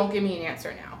 But don't give me an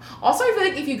answer now." Also, I feel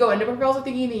like if you go into proposal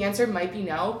thinking the answer might be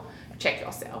no, check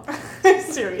yourself.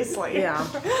 Seriously. Yeah.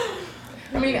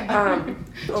 I mean,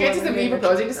 chances of me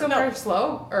proposing to someone are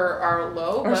slow or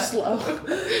low. Or slow.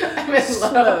 I meant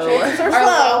low. Slow. Chances are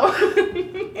Are slow.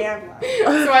 low. And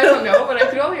low. So I don't know, but I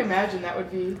could only imagine that would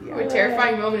be a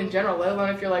terrifying moment in general, let alone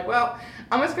if you're like, well,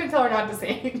 I'm just going to tell her not to say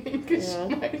anything because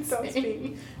she might Don't say.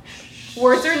 speak.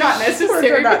 Words are not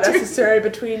necessary. Words are not necessary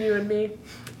between you and me.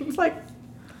 It's like,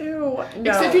 ew.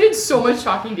 No. Except you did so much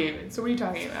talking, David. So what are you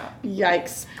talking about?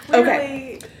 Yikes.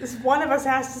 Clearly, one of us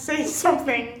has to say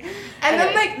something. And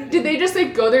then, like, did they just,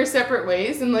 like, go their separate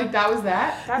ways and, like, that was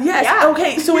that? Yes. Yeah.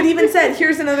 Okay. So it even said,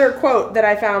 here's another quote that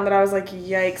I found that I was like,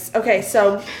 yikes. Okay.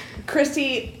 So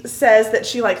Christy says that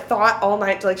she like thought all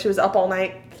night, like she was up all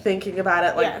night thinking about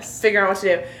it, like figuring out what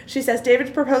to do. She says,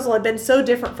 David's proposal had been so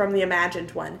different from the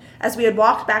imagined one. As we had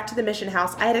walked back to the mission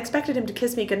house, I had expected him to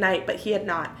kiss me goodnight, but he had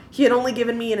not. He had only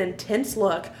given me an intense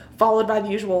look, followed by the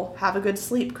usual, "Have a good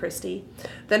sleep, Christy."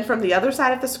 Then from the other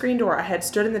side of the screen door, I had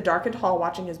stood in the darkened hall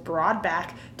watching his broad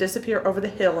back disappear over the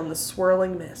hill in the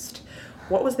swirling mist.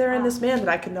 What was there in this man that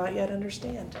I could not yet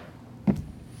understand?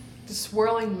 The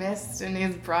swirling mist and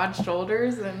his broad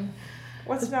shoulders and...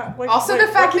 What's not? Also the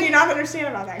fact what can that- you not understand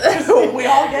about that? We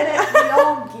all get it. We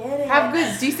all get it. Have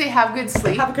good... Do you say have good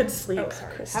sleep? Have a good sleep, Oh,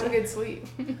 sorry. Christy. Have a good sleep.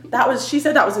 She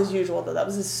said that was his usual, though. That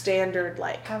was his standard,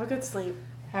 like, Have a good sleep.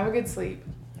 Have a good sleep.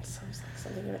 sounds like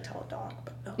something you would tell a dog,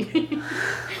 but okay.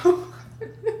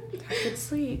 Have a good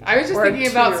sleep. I was just Or a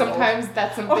thinking about 2-year-old. sometimes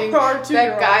that's something Or a that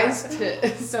 2-year-old.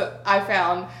 guys so I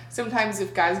found sometimes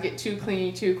if guys get too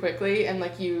clingy too quickly and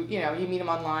like you meet them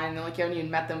online and like you haven't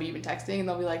even met them but you've been texting and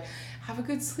they'll be like, have a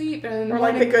good sleep, and in the Or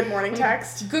like the morning, good morning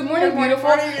text. good morning, Good morning,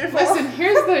 beautiful. morning, beautiful. Listen,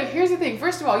 here's the thing.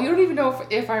 First of all, you don't even know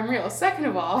if I'm real. Second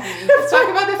of all, let's talk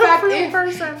about the fact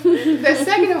the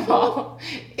second of all,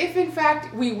 if in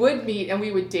fact we would meet and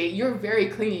we would date, you're very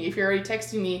clingy if you're already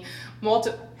texting me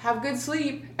have good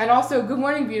sleep and also good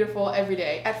morning, beautiful every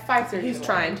day at 5:30. He's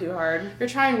trying too hard. You're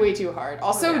trying way too hard.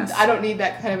 Also, Yes. I don't need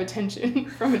that kind of attention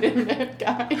from an internet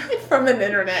guy. From an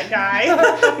internet guy.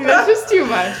 That's just too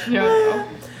much. No.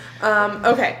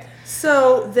 Okay.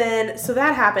 So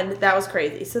that happened. That was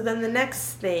crazy. So then the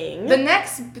next thing. The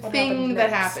next happened thing that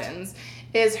next? happens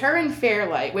is her and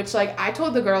Fairlight, which, like, I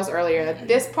told the girls earlier that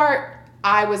this part,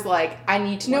 I was like, I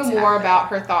need to know What's more happening? about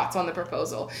her thoughts on the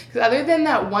proposal. Because other than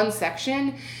that one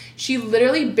section, she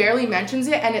literally barely mentions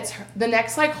it, and it's the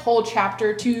next, like, whole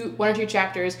chapter, 1 or 2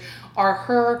 chapters, are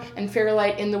her and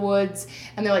Fairlight in the woods,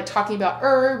 and they're, like, talking about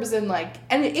herbs, and, like,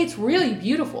 and it's really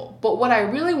beautiful. But what I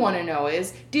really want to know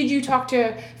is, did you talk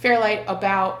to Fairlight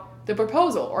about the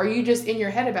proposal, or are you just in your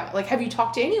head about, like, have you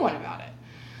talked to anyone about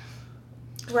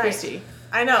it? Right. Christy.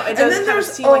 I know. It And does then kind of there's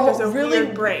seem like there's a really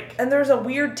weird break. And there's a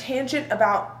weird tangent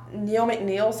about Neil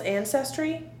MacNeill's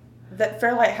ancestry that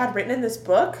Fairlight had written in this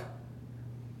book.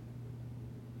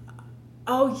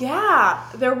 Oh yeah,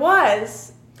 there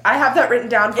was. I have that written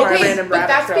down for our random but rabbit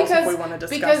that's trails because if we want to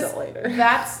discuss it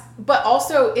later. But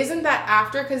also, isn't that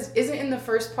after? Because isn't in the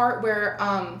first part where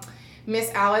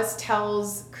Miss Alice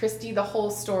tells Christy the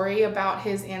whole story about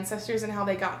his ancestors and how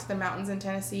they got to the mountains in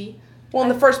Tennessee? Well, in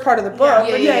the first part of the book.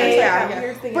 Yeah, but yeah, there's, yeah, like, yeah. that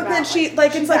weird thing But about, then she, like,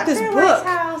 it's she's like at this Fairlight's book.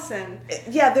 house and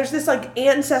Yeah, there's this, like,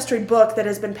 ancestry book that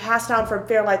has been passed down from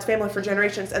Fairlight's family for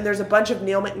generations, and there's a bunch of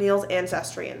Neil MacNeill's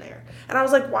ancestry in there. And I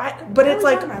was like, why? But Why it's are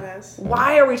we like, talking about this?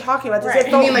 why are we talking about this? Right. It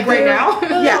You felt mean, like, right weird. now?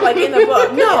 Yeah, like in the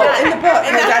book. No, in the book.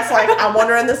 And then that's like, I'm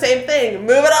wondering the same thing.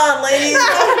 Move it on, ladies.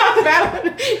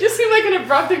 It just seemed like an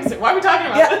abrupt thing. Why are we talking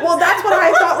about Yeah, this? well, that's what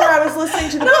I thought when I was listening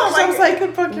to the book. So I was like, the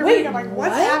book you're wait, reading, I'm like,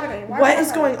 what's what? happening? Why What am I is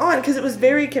talking going on? Because it was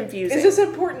very confusing. Is this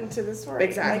important to the story?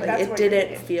 Exactly. Like, that's It what you're didn't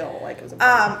thinking. feel like it was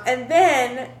important. And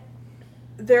then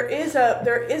there is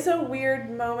a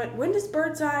weird moment. When does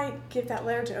Birdseye give that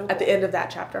letter to Opal? At the end of that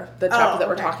chapter, the chapter that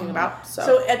we're talking about.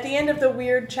 So at the end of the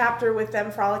weird chapter with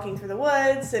them frolicking through the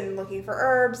woods and looking for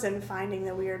herbs and finding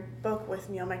the weird book with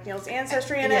Neil MacNeill's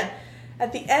ancestry in it.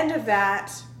 At the end of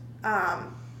that,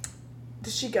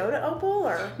 does she go to Opal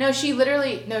or? No,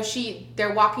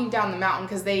 they're walking down the mountain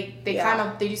because they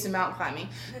do some mountain climbing.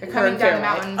 They're coming down the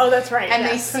mountain. Oh, that's right. And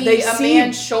they see a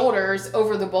man's shoulders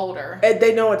over the boulder. And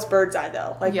they know it's Birdseye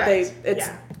though. Like it's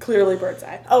clearly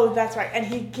Birdseye. Oh, that's right. And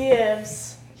he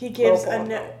gives a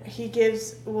note. He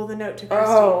gives the note to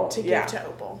Christy to give to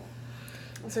Opal.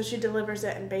 So she delivers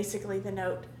it, and basically the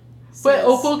note says, but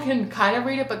Opal can kind of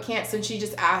read it, but can't. So she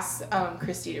just asks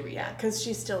Christy to read it because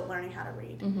she's still learning how to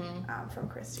read from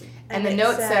Christy. And the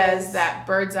note says that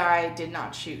Birdseye did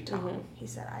not shoot Tom. He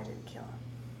said, "I didn't kill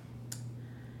him.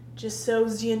 Just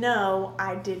so's you know,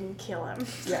 I didn't kill him."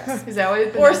 Yes. Is that what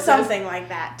it or something like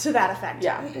that, to that effect.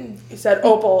 Yeah. He said,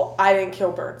 "Opal, I didn't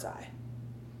kill Birdseye."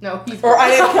 No, or I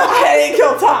didn't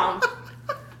kill Tom.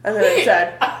 And then it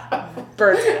said,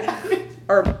 Birdseye.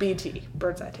 Or BT,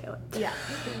 Birdseye Taylor. Yeah.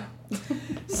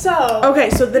 So. Okay,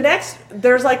 so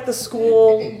there's like the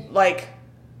school, like,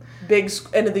 big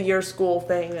end of the year school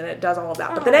thing, and it does all of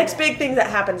that. But the next big thing that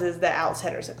happens is the Alice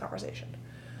Henderson conversation.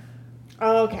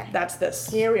 Okay. That's this.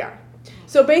 Here we are.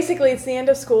 So basically, it's the end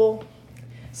of school.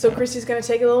 So Christy's going to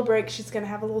take a little break. She's going to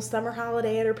have a little summer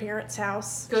holiday at her parents'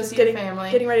 house. Go see her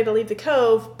family. Getting ready to leave the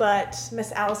cove, but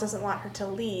Miss Alice doesn't want her to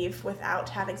leave without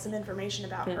having some information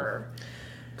about her.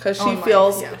 Because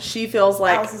she feels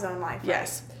like Alice's own life.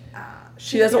 Yes. Right?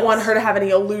 She doesn't want her to have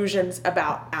any illusions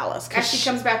about Alice. As she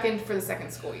comes back in for the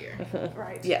second school year.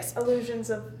 Right. Yes. Illusions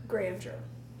of Grave Joe.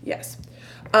 Yes.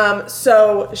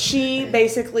 So she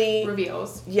basically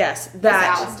reveals. Yes,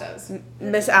 that Miss Alice does.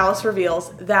 Miss Alice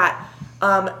reveals that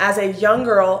as a young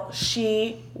girl,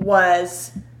 she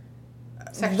was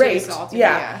raped. Assaulted,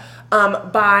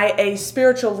 by a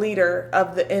spiritual leader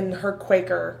in her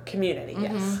Quaker community.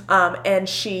 Yes. And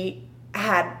she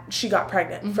got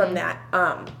pregnant from that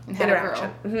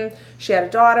interaction. She had a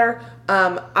daughter.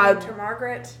 Named her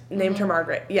Margaret. Named her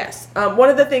Margaret. Yes. One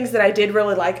of the things that I did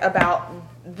really like about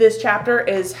this chapter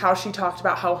is how she talked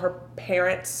about how her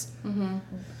parents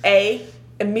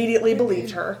immediately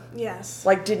believed her. Yes.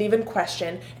 Like, didn't even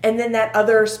question. And then that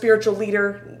other spiritual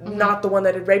leader, not the one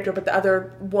that had raped her, but the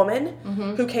other woman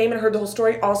who came and heard the whole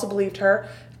story, also believed her.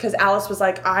 Because Alice was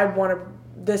like,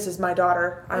 this is my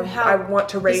daughter. I want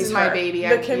to raise her. This is my baby.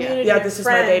 The community of this is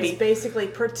friends my baby. Basically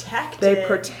protected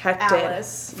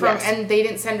Alice. and they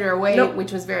didn't send her away,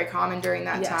 which was very common during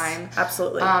that time.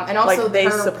 Absolutely. And also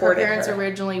her parents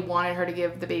originally wanted her to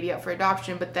give the baby up for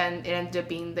adoption, but then it ended up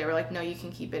being, they were like, no, you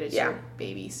can keep it as your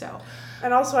baby. So.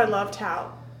 And also I loved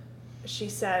how she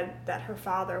said that her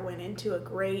father went into a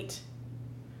great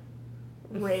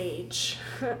rage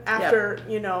after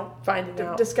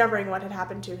discovering what had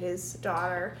happened to his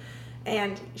daughter,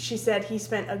 and she said he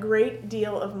spent a great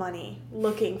deal of money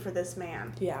looking for this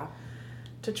man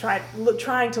to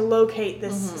trying to locate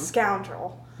this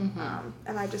scoundrel,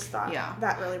 and I just thought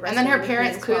that really resonated. And then her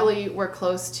parents clearly were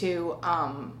close to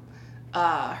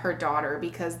her daughter,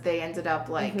 because they ended up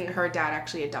her dad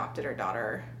actually adopted her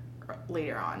daughter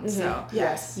later on. So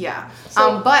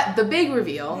but the big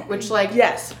reveal, which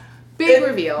big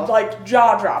reveal. Like,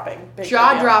 jaw-dropping.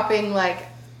 Jaw-dropping, like,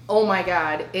 oh my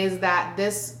God, is that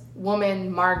this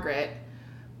woman, Margaret,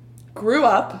 grew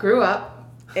up.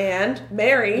 And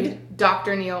married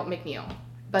Dr. Neil MacNeill,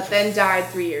 but then died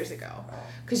 3 years ago.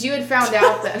 Because you had found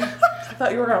out that... I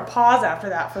thought you were going to pause after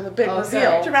that for the big reveal.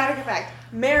 Sorry. Dramatic effect.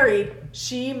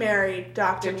 She married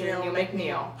Dr. Neil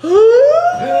MacNeill.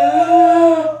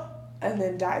 And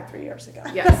then died 3 years ago.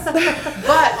 Yes.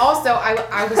 But also,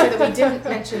 I would say that we didn't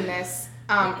mention this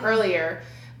earlier,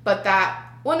 but that,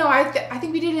 I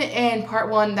think we did it in part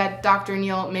one, that Dr.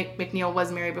 Neil MacNeill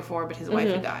was married before, but his wife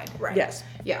had died. Right. Yes.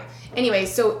 Yeah. Anyway,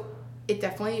 so it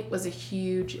definitely was a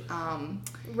huge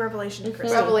revelation to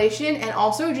Christy. Revelation, and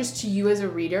also just to you as a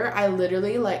reader, I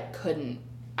literally, couldn't.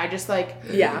 I just,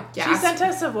 She sent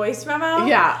us a voice memo.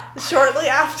 Yeah. Shortly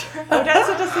after. Odette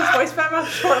sent us this voice memo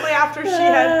shortly after she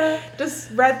had just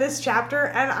read this chapter,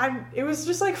 and it was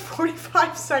just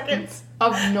 45 seconds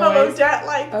of noise.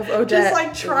 Of Odette,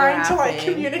 just trying to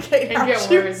communicate how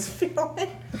she was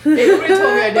feeling. It would have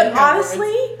told me I didn't But have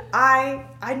honestly, words.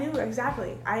 I knew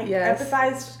exactly. I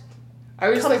empathized. I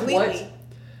was completely. what?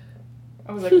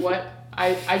 I was like, what?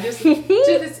 I just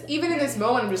even in this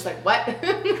moment, I'm just like, what?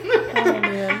 Oh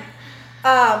man.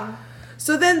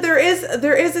 So then there is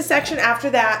a section after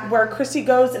that where Christy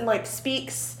goes and like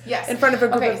speaks in front of a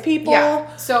group of people.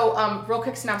 Yeah. So real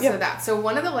quick synopsis of that. So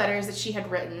one of the letters that she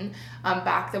had written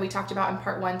back that we talked about in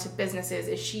part 1 to businesses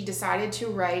is she decided to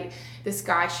write this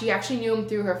guy. She actually knew him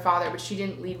through her father, but she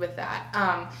didn't lead with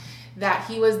that. That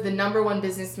he was the #1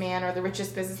 businessman or the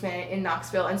richest businessman in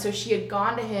Knoxville. And so she had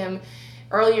gone to him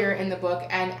earlier in the book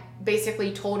and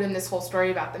basically told him this whole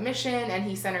story about the mission, and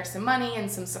he sent her some money and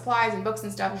some supplies and books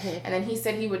and stuff, and then he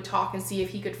said he would talk and see if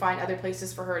he could find other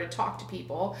places for her to talk to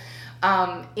people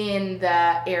in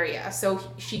the area. So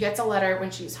she gets a letter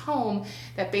when she's home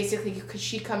that basically could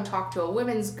she come talk to a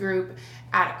women's group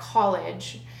at a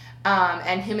college,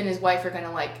 and him and his wife are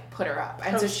gonna like put her up,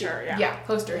 and post so she her,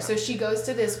 post her. So she goes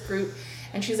to this group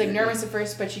and she's like nervous at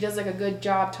first, but she does like a good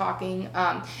job talking,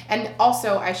 and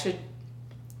also I should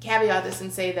caveat this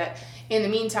and say that in the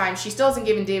meantime she still hasn't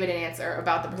given David an answer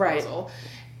about the proposal,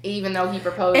 even though he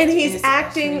proposed, and he's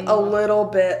acting a little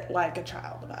bit like a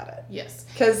child about it. Yes,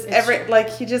 because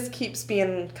he just keeps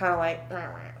being kind of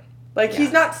like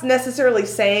he's not necessarily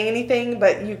saying anything,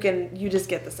 but you just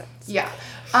get the sense.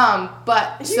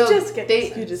 But you so just get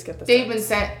the they've been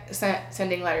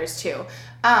sending letters too,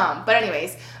 but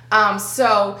anyways,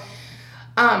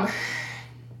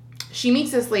 she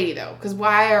meets this lady, though, because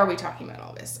why are we talking about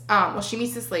all this? Well, she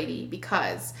meets this lady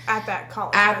because at that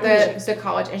college, the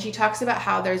college, and she talks about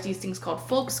how there's these things called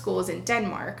folk schools in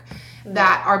Denmark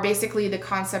that are basically the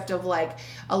concept of like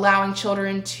allowing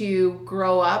children to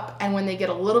grow up, and when they get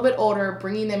a little bit older,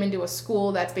 bringing them into a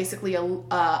school that's basically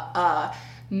adult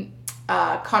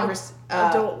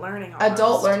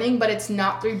learning, but it's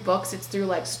not through books, it's through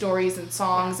like stories and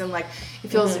songs, and like it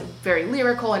feels very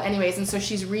lyrical. And anyways, and so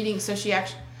she's reading, so she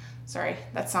actually. Sorry,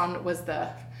 that sound was the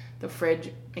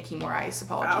fridge making more ice.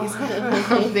 Apologies.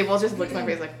 They both just looked at my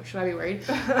face like, should I be worried?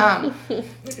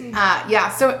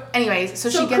 So anyways, so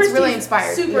she gets Christy's really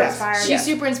inspired. Super inspired. She's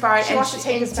super inspired. She wants to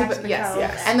take us back to the cove.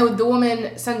 Yes. And the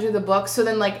woman sends her the book. So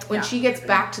then like when she gets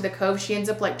back to the cove, she ends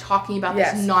up like talking about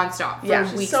this nonstop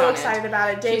for weeks. So excited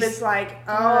about it. David's like,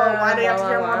 why do you have to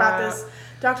hear more about this?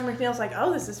 Dr. MacNeill's like,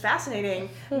 this is fascinating.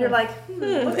 And you're like,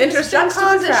 interesting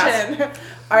contrast.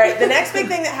 All right, the next big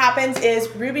thing that happens is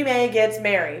Ruby May gets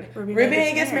married. Ruby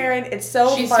May gets married. It's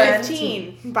so She's fun.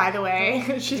 15, by the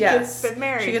way. She gets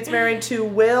married. She gets married to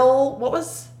Will. What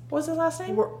was his last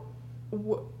name?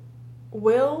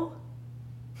 Will.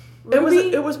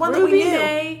 It was one that we knew.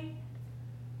 May.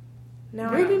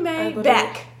 Ruby May.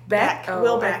 Beck.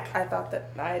 Will Beck. I thought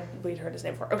that we'd heard his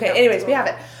name before. Okay. Anyways, we have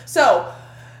it. So.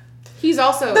 He's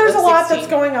also there's a lot that's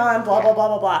going on, blah, blah, blah,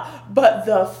 blah, blah. But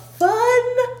the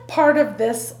fun part of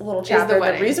this little chapter,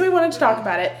 the reason we wanted to talk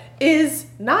about it, is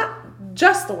not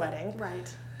just the wedding.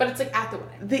 Right. But it's like at the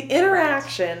wedding. The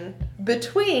interaction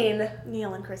between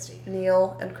Neil and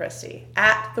Christy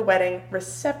at the wedding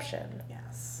reception.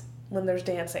 Yes. When there's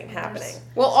dancing happening.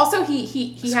 Well, also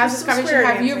he has this conversation.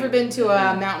 Have you ever been to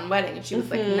a mountain wedding? And she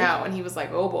was like, no. And he was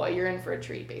like, oh boy, you're in for a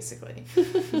treat, basically.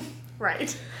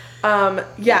 Right.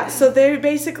 So they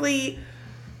basically,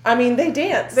 they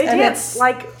dance. They dance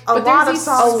like a lot of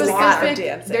songs.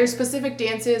 There's specific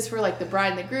dances for like the bride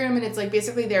and the groom, and it's like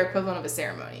basically their equivalent of a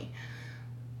ceremony.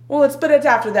 Well, it's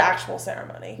after the actual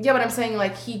ceremony. Yeah, but I'm saying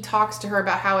like he talks to her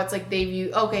about how it's like they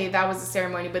view, okay, that was a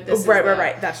ceremony, but this is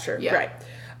right. That's true. Yeah. Right.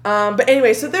 But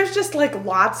anyway, so there's just like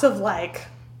lots of like.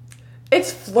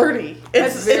 It's flirty.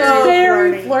 It's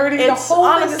very flirty. The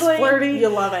whole thing is flirty. You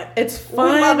love it. It's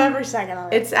fun. We love every second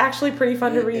of it. It's actually pretty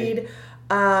fun to read.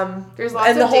 There's lots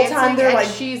and the of whole dancing, time they're and like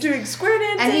she's doing square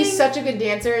dancing. And he's such a good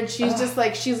dancer, and she's just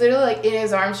like she's literally like in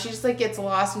his arms. She just like gets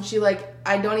lost, and she like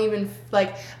I don't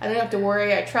have to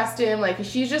worry. I trust him. Like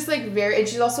she's just like very, and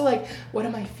she's also like, what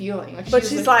am I feeling? Like, but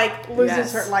she's like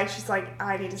loses her she's like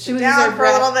I need to sit down for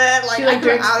a little bit. Like she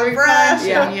drinks out of breath.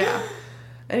 Yeah.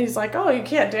 And he's like, oh, you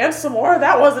can't dance some more?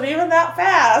 That wasn't even that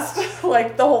fast.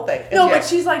 Like, the whole thing. No, but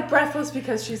she's, like, breathless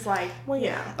because she's like,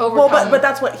 overcome. Well, but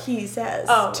that's what he says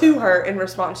to her in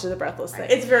response to the breathless thing.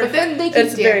 It's very But then they keep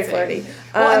dancing. Very flirty.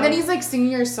 Well, and then he's, like,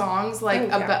 singing her songs, like,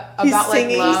 about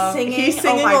like, love. He's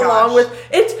singing along with...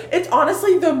 It's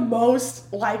honestly the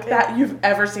most like that you've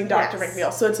ever seen Dr.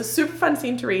 MacNeill. So it's a super fun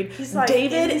scene to read. He's like,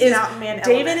 David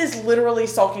is literally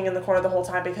sulking in the corner the whole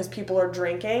time because people are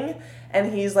drinking.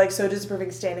 And he's, like, so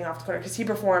disapproving standing off the corner. Because he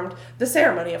performed the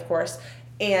ceremony, of course.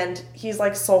 And he's,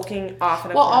 like, sulking off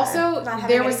in a corner. Well, also,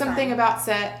 there was something about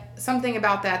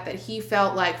that he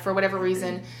felt like, for whatever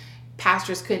reason,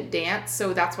 pastors couldn't dance.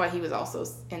 So that's why he was also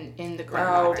in the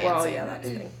crowd dancing. Well, yeah, that's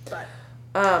the thing.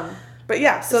 But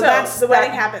yeah, so that's the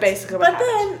wedding happens. Basically what happens.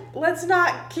 But then, let's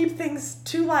not keep things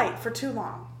too light for too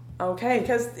long. Okay.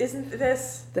 Because isn't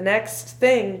this... The next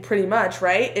thing, pretty much,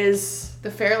 right, is...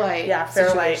 The Fairlight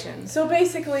situation. So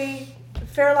basically,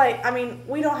 Fairlight, I mean,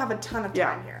 we don't have a ton of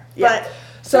time here. Yeah. But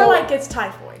So, Fairlight gets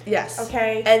typhoid. Yes.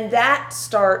 Okay? And that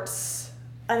starts...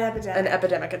 An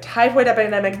epidemic. A typhoid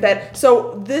epidemic that...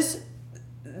 So this...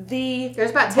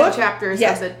 There's about 10 chapters.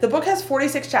 Yes, the book has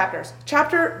 46 chapters.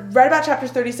 Right about chapter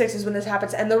 36 is when this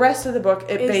happens, and the rest of the book,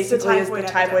 it basically is the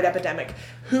typhoid epidemic.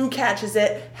 Who catches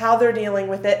it, how they're dealing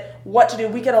with it, what to do.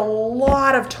 We get a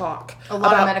lot of talk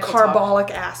about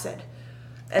carbolic acid.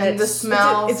 And the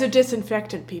smell. It's a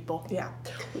disinfectant, people. Yeah.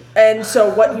 And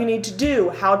so what you need to do,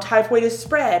 how typhoid is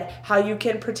spread, how you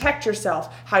can protect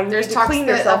yourself, how you need to clean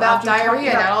yourself. About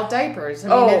diarrhea, not all diapers. I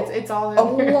mean, it's all in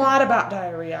there. A lot about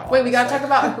diarrhea. Wait, we got to talk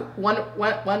about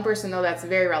one person, though, that's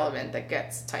very relevant that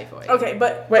gets typhoid. Okay,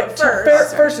 but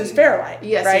first is Fairlight.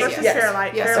 Yes, right? First is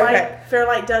Fairlight. Yes.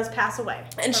 Fairlight does pass away.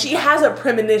 And she has a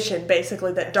premonition,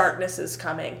 basically, that darkness is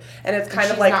coming. And it's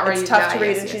kind of like, it's tough to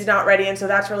read, and she's not ready, and so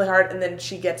that's really hard, and then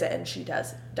she gets it, and she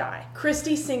does die.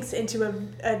 Christy sinks into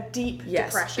a deep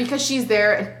depression. Because she's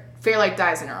there, and Fairlight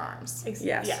dies in her arms.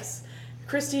 Yes.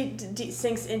 Christy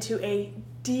sinks into a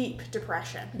deep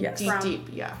depression. Yes. Deep,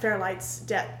 Fairlight's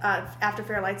death. After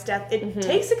Fairlight's death, it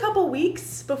takes a couple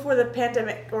weeks before the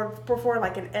pandemic, or before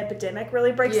like an epidemic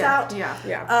really breaks out.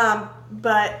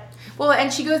 But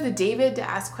and she goes to David to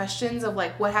ask questions of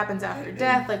like what happens after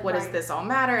death, like what does this all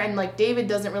matter, and like David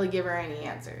doesn't really give her any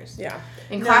answers.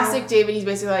 In classic David, he's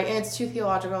basically like, it's too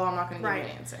theological, I'm not going to give you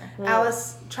an answer.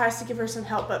 Alice tries to give her some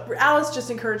help, but Alice just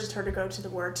encourages her to go to the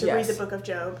Word, to read the book of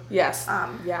Job.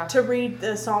 To read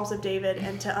the Psalms of David,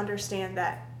 and to understand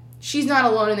that she's not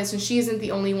alone in this, and she isn't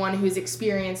the only one who's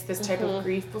experienced this type of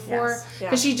grief before.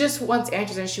 Because she just wants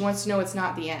answers, and she wants to know it's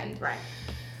not the end. Right.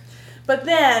 But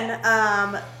then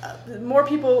more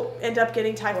people end up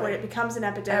getting typhoid. It becomes an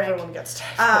epidemic. Everyone gets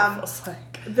typhoid. Feels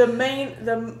like.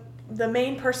 The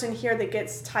main person here that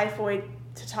gets typhoid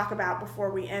to talk about before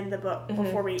we end the book,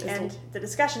 before we end the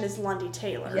discussion, is Lundy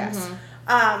Taylor. Yes.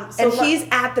 And he's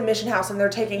at the mission house, and they're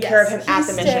taking care of him at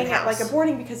the mission house. He's staying at like a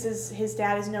boarding because his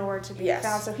dad is nowhere to be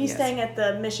found. So he's staying at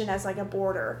the mission as like a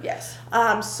boarder. Yes.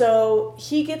 So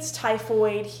he gets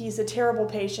typhoid. He's a terrible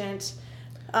patient.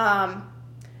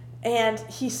 And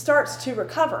he starts to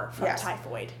recover from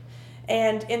typhoid.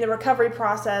 And in the recovery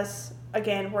process,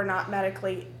 again, we're not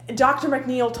medically... Dr.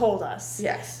 MacNeill told us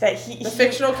that the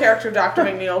fictional character Dr.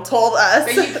 MacNeill told us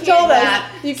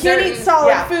you can't eat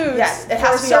solid foods. Yes, it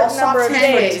has to be all soft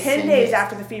 10 days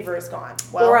after the fever is gone.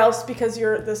 Or else because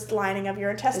this lining of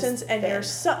your intestines and your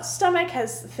stomach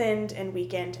has thinned and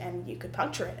weakened, and you could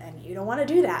puncture it, and you don't want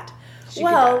to do that.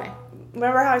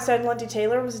 Remember how I said Lundy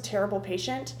Taylor was a terrible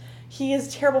patient? He is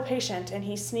a terrible patient, and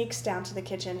he sneaks down to the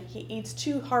kitchen. He eats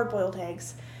 2 hard-boiled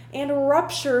eggs and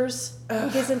ruptures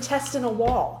his intestinal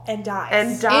wall and dies.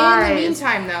 In the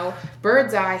meantime, though,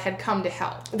 Birdseye had come to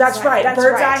help. That's right.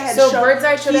 Birdseye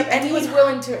showed up, and he was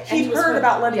willing to... He heard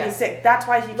about Lundy being sick. That's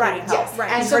why he came to help.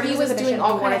 And so he was doing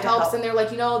all kind of helps, and they're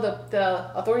like,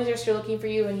 the authorities are still looking for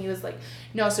you, and he was like,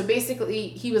 no. So basically,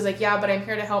 he was like, but I'm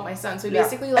here to help my son. So he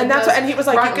basically like, and he was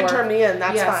like, you can turn me in.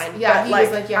 That's fine. Yeah, he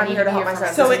was like, I'm here to help my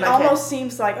son. So it almost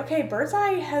seems like, okay,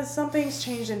 Birdseye something's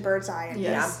changed in Birdseye, and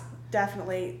he's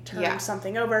definitely turned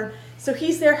something over. So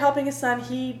he's there helping his son.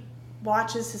 He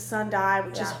watches his son die,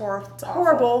 which is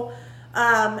horrible.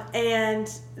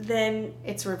 And then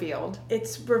it's revealed.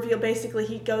 Basically,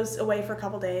 he goes away for a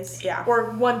couple days.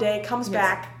 Or one day, comes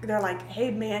back. They're like, hey,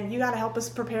 man, you got to help us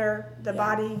prepare the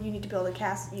body. You need to build a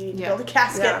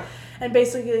casket. And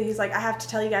basically, he's like, I have to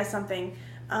tell you guys something.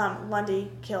 Lundy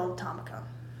killed Tomoko.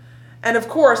 And of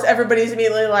course, everybody's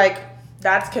immediately like,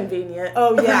 that's convenient.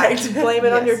 Oh, yeah. Right. Blame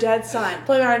it on your dead son.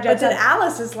 Blame it on your dead son. But then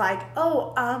Alice is like,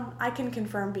 I can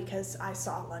confirm because I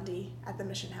saw Lundy at the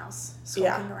mission house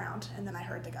skulking around, and then I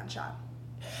heard the gunshot.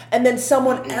 And then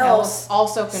someone else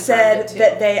also said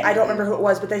that I don't remember who it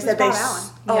was, but they said Bob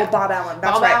Allen. Bob Allen.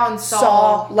 That's Bob right. Allen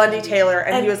saw Lundy Taylor,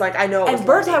 and he was like, I know it was And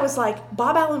Birdseye was like,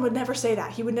 Bob Allen would never say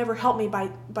that. He would never help me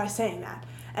by saying that.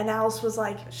 And Alice was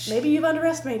like, maybe you've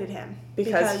underestimated him.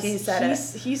 Because he said it.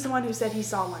 He's the one who said he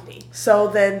saw Lundy. So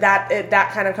then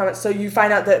that kind of comments. So you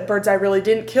find out that Birdseye really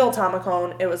didn't kill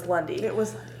Tomoko. It was Lundy.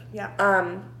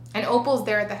 And Opal's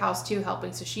there at the house too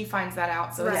helping, so she finds that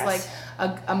out. So it's like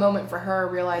a moment for her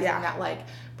realizing that like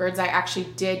Birdseye actually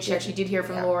did hear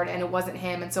from the Lord, and it wasn't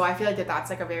him. And so I feel like that's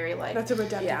like a very like... That's a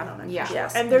redemptive moment. Yeah. Sure.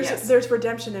 And there's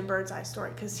redemption in Birdseye's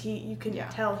story, because you can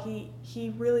tell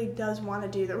he really does want to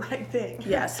do the right thing.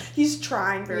 Yes. He's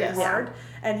trying very hard,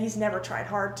 and he's never tried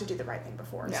hard to do the right thing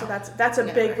before. No. So that's a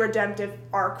big redemptive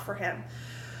arc for him.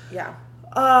 Yeah.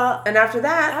 And after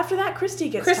that, Christy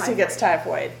gets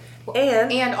typhoid.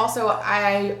 And also,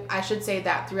 I should say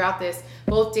that throughout this,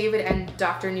 both David and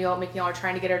Dr. MacNeill are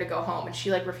trying to get her to go home, and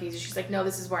she, like, refuses. She's like, no,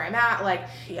 this is where I'm at, like,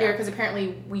 here, because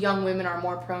apparently young women are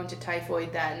more prone to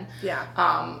typhoid than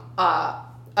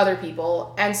other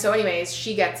people. And so, anyways,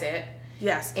 she gets it.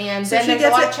 Yes. And so then there's a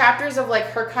lot of chapters of, like,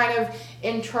 her kind of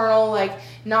internal, like,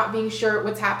 not being sure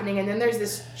what's happening. And then there's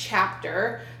this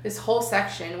chapter, this whole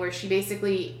section where she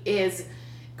basically is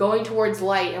going towards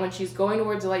light. And when she's going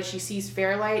towards the light, she sees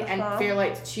Fairlight and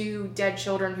Fairlight's 2 dead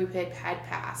children who had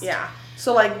passed. Yeah.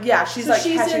 So, like, she's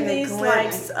catching a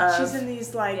glimpse of... She's in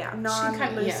these, like,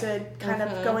 non-lucid kind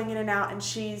of going in and out. And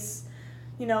she's,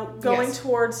 going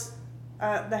towards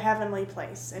the heavenly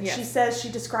place. And she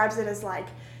describes it as, like,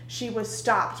 she was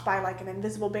stopped by, like, an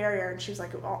invisible barrier, and she was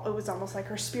like, it was almost like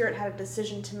her spirit had a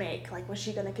decision to make. Like, was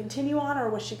she going to continue on, or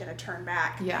was she going to turn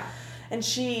back? Yeah. And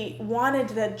she wanted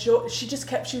the joy. She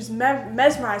was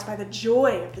mesmerized by the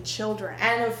joy of the children.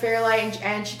 And of Fairlight,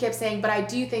 and she kept saying, but I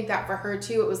do think that for her,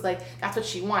 too, it was like, that's what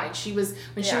she wanted. She was,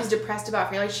 when she was depressed about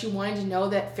Fairlight, she wanted to know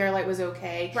that Fairlight was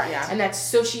okay. Right. Yeah. And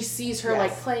so she sees her,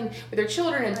 like, playing with her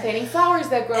children and planting flowers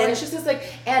that grow. And she's just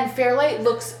like, and Fairlight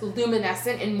looks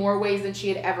luminescent in more ways than she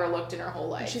had ever looked in her whole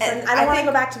life. She's like, I don't want to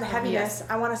go back to the heaviness.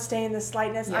 I want to stay in this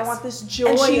lightness. I want this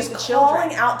joy and she's of the children.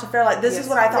 calling out to Fairlight. This is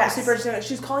what I thought was super interesting.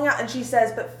 She's calling out, and she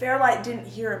says, but Fairlight didn't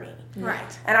hear me.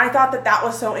 Right. And I thought that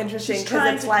was so interesting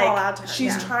because it's like call out to her.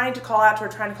 She's trying to call out to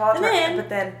her, but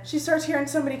then she starts hearing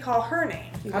somebody call her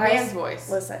name. A man's voice.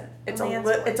 Listen, it's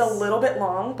a little bit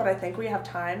long, but I think we have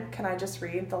time. Can I just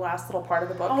read the last little part of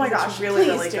the book? Oh my gosh, it's really,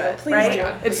 really good. Please do.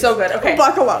 It's so good. Okay,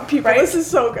 buckle up, people. Right? This is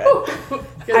so good.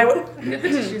 Get the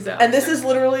tissues out. And this is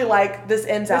literally like this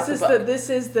ends out the book.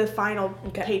 This is the final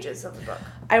pages of the book.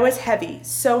 I was heavy,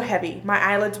 so heavy. My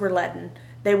eyelids were leaden.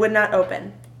 They would not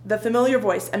open. The familiar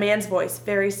voice, a man's voice,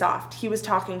 very soft. He was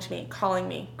talking to me, calling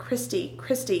me. Christy,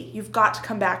 Christy, you've got to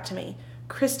come back to me.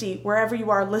 Christy, wherever you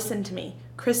are, listen to me.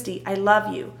 Christy, I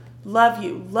love you. Love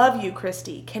you, love you,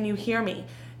 Christy. Can you hear me?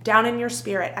 Down in your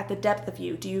spirit, at the depth of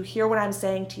you, do you hear what I'm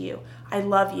saying to you? I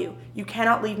love you. You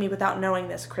cannot leave me without knowing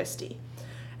this, Christy.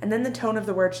 And then the tone of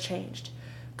the words changed.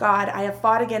 God, I have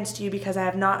fought against you because I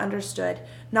have not understood.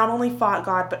 Not only fought,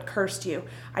 God, but cursed you.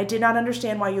 I did not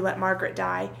understand why you let Margaret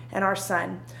die and our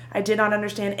son. I did not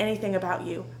understand anything about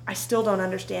you. I still don't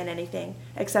understand anything,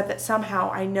 except that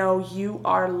somehow I know you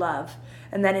are love,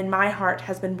 and that in my heart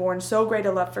has been born so great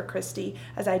a love for Christy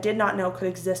as I did not know could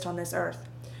exist on this earth.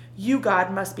 You,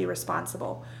 God, must be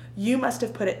responsible. You must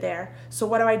have put it there. So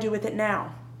what do I do with it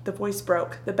now? The voice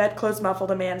broke. The bedclothes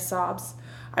muffled a man's sobs.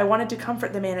 I wanted to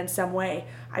comfort the man in some way.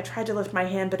 I tried to lift my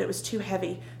hand, but it was too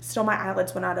heavy. Still my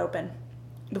eyelids would not open.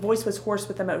 The voice was hoarse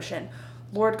with emotion.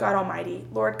 Lord God Almighty,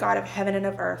 Lord God of heaven and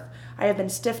of earth, I have been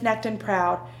stiff-necked and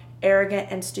proud, arrogant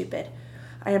and stupid.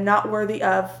 I am not worthy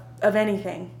of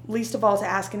anything, least of all to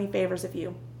ask any favors of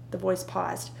you. The voice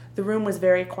paused. The room was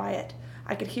very quiet.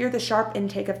 I could hear the sharp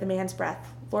intake of the man's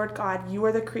breath. Lord God, you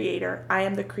are the creator. I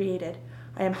am the created.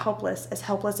 I am helpless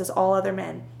as all other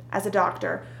men. As a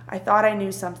doctor, I thought I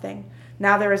knew something.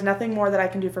 Now there is nothing more that I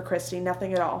can do for Christy,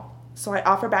 nothing at all. So I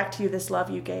offer back to you this love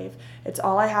you gave. It's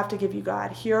all I have to give you,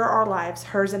 God. Here are our lives,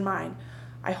 hers and mine.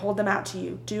 I hold them out to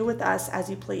you. Do with us as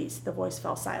you please. The voice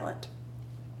fell silent.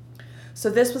 So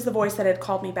this was the voice that had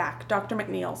called me back. Dr.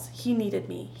 MacNeill's. He needed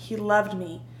me. He loved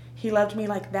me. He loved me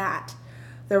like that.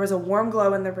 There was a warm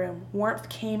glow in the room. Warmth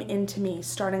came into me,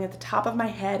 starting at the top of my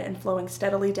head and flowing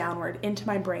steadily downward, into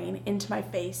my brain, into my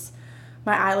face.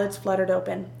 My eyelids fluttered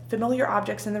open. Familiar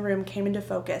objects in the room came into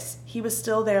focus. He was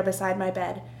still there beside my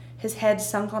bed. His head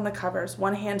sunk on the covers,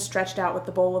 one hand stretched out with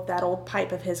the bowl of that old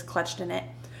pipe of his clutched in it.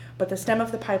 But the stem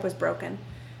of the pipe was broken.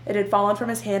 It had fallen from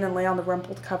his hand and lay on the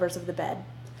rumpled covers of the bed.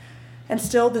 And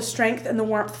still the strength and the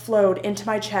warmth flowed into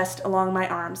my chest along my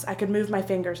arms. I could move my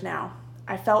fingers now.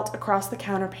 I felt across the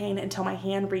counterpane until my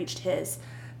hand reached his,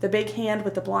 the big hand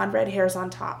with the blonde red hairs on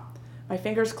top. My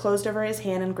fingers closed over his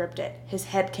hand and gripped it. His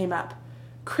head came up.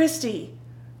 Christy!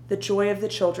 The joy of the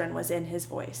children was in his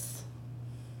voice.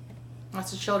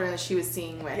 That's the children that she was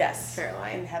seeing with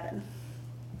Fairlight in heaven.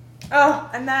 Oh,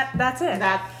 and that's it.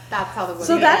 That's how the book ends.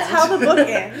 So that's how the book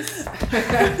ends.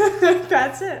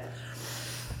 That's it.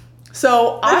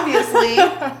 So obviously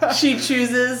she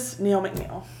chooses Neil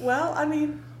MacNeill. Well, I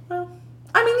mean,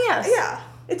 yes. Yeah.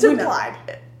 It's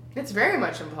implied. It's very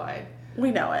much implied. We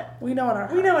know it. We know it in our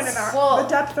hearts. We know it in our the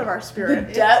depth of our spirit.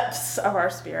 The depths of our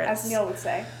spirits. As Neil would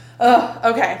say.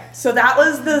 Okay. So that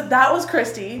was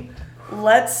Christy.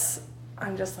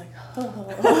 I'm just like, I don't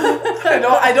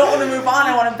want to move on.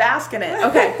 I want to bask in it.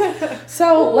 Okay.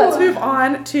 So let's move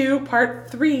on to part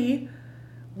 3,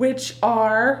 which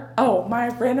are, my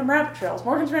random rabbit trails,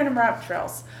 Morgan's random rabbit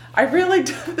trails. I really, it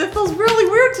feels really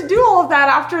weird to do all of that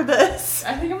after this.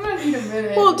 I think I'm going to need a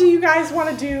minute. Well, do you guys want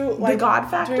to do the God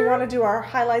factor? Do we want to do our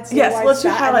highlights? Yes, let's do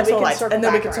highlights, and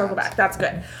then we can circle back. That's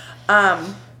good.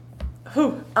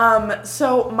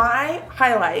 So my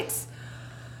highlights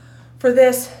for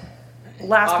this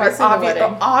last part,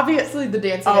 obviously the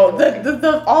dancing.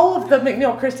 The all of the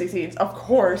MacNeill Christy scenes, of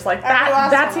course, like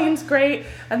that scene's great,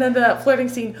 and then the flirting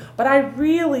scene. But I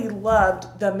really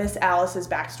loved the Miss Alice's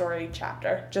backstory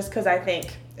chapter, just because I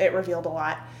think it revealed a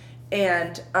lot,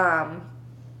 and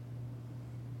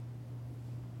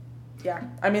yeah,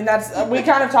 I mean we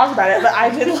kind of talked about it, but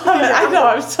I did love it. I know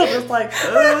I'm still just like,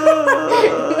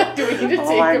 do we need to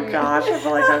take my gosh, I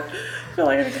feel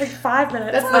like it could take 5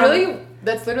 minutes.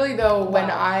 That's literally though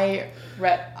when I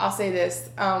read. I'll say this.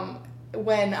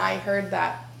 When I heard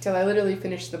that, till I literally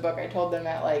finished the book, I told them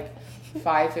at like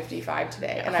 5:55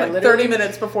 today, and I literally 30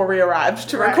 minutes before we arrived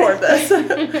to record this.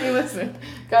 Hey, listen,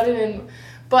 got it in,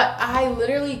 but I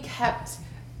literally kept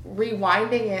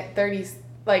rewinding it 30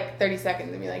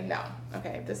 seconds and be like, no,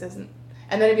 okay, this isn't,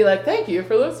 and then it'd be like, thank you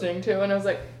for listening to, and I was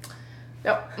like,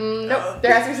 nope,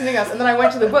 there has to be something else. And then I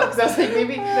went to the book because I was like,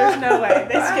 maybe there's no way.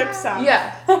 They skipped some.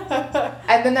 Yeah.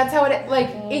 And then that's how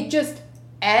it just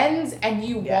ends and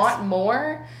you want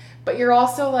more, but you're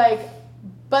also like,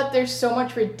 but there's so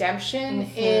much redemption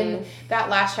in that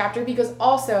last chapter, because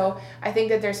also I think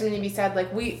that there's something to be said,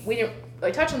 like we didn't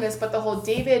really touch on this, but the whole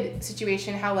David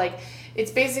situation, how like it's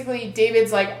basically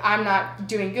David's like, I'm not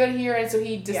doing good here, and so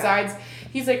he decides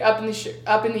he's like up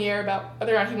in the air about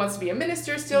whether or not he wants to be a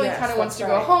minister still. He kind of wants to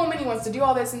go home and he wants to do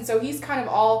all this, and so he's kind of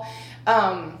all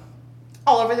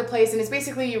over the place. And it's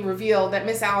basically revealed that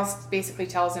Miss Alice basically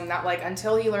tells him that like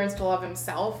until he learns to love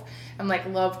himself and like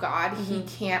love God, he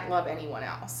can't love anyone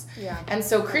else. Yeah. And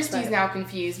so Christy's now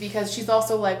confused because she's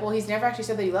also like, well, he's never actually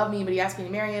said that he loved me, but he asked me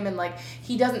to marry him, and like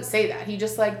he doesn't say that. He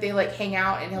just like they like hang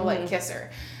out and he'll like kiss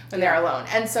her when they're alone.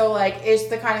 And so like it's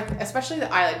the kind of, especially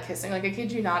the eyelid kissing, like I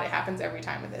kid you not, it happens every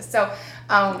time with this. So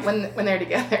when they're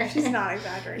together. She's not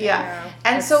exaggerating. Yeah. No,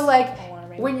 and so like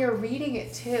when you're reading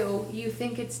it too, you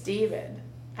think it's David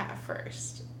at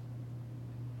first.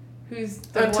 Who's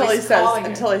the voice calling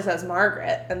until he says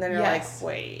Margaret, and then you're like,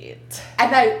 wait.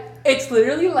 And it's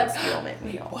literally like,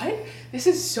 what? This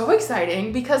is so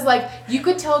exciting, because like you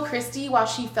could tell Christy while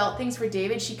she felt things for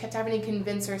David, she kept having to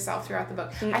convince herself throughout the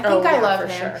book. I think I love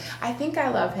him. Sure. I think I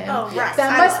love him. Oh, right.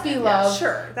 That must be love. Yeah,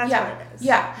 sure. That's what it is.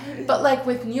 Yeah. But like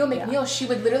with Neil MacNeill, she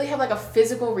would literally have like a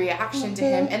physical reaction to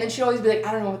him, and then she'd always be like,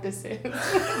 I don't know what this is.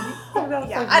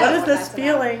 What is this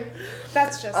feeling?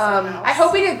 That's just I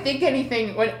hope he didn't think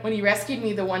anything when he rescued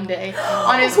me the one day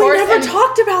on his horse. We never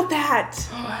talked about that.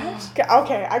 What?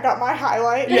 Okay, I got my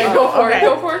highlight. Yeah, go for it.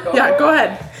 Go for it. Go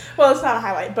ahead. Well, it's not a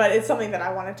highlight, but it's something that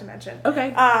I wanted to mention. Okay.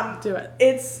 Do it.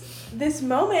 It's this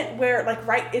moment where,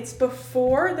 like, it's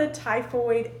before the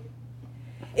typhoid.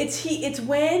 It's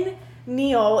when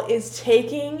Neil is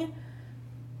taking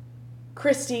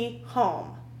Christy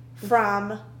home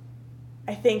from,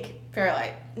 I think,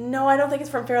 Fairlight. No, I don't think it's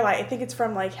from Fairlight. I think it's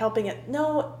from like helping it.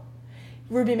 No,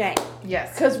 Ruby May.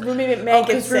 Yes. Because Ruby May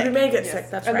gets sick. Ruby May gets sick.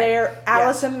 That's right. And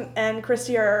Alice and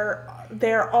Christy are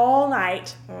there all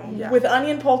night with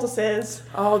onion poultices.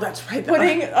 Oh, that's right.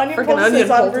 Putting onion poultices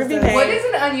on Ruby May. What is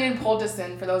an onion poultice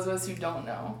for those of us who don't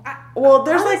know? Well,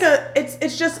 there's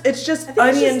it's just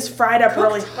onions fried up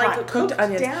really hot, cooked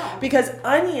onions. Down. Because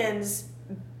onions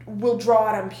will draw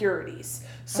out impurities.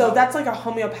 So that's like a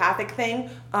homeopathic thing.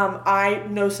 I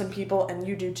know some people, and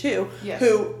you do too,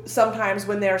 who sometimes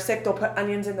when they're sick, they'll put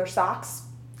onions in their socks.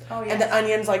 Oh, yes. And the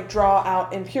onions like draw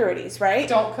out impurities, right?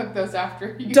 Don't cook those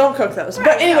after you. Don't cook those. Right,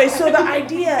 but anyway, so the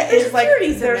idea is like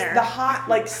there's the hot,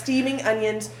 like steaming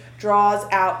onions draws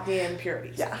out the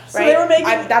impurities. Yeah. Right? So they were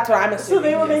making. That's what I'm assuming. So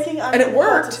they were making onion and it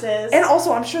worked. Poultices. And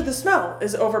also, I'm sure the smell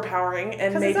is overpowering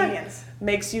and maybe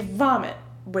makes you vomit.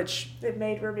 Which it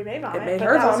made Ruby May vomit. It made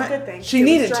her vomit. That was a good thing. She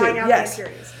needed to. Yes.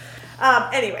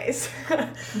 Anyways,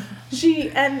 she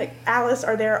and Alice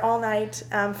are there all night.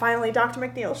 Finally, Dr.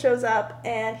 MacNeill shows up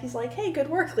and he's like, "Hey, good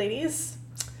work, ladies.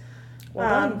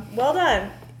 Well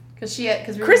done." Because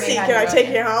Christy, can I take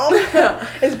you home?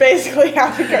 Is basically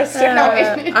how it goes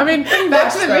down. I mean,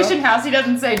 back to the mission house. He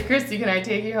doesn't say, "Christy, can I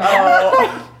take you home?"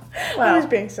 Oh, well, he was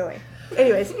being silly.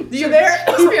 Anyways, You there?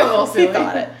 Must be a little silly. He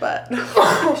thought it,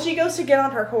 but she goes to get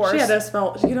on her horse. she had to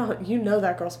smell. You know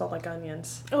that girl smelled like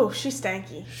onions. Oh, she's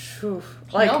stanky. Oof.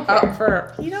 Like don't care. up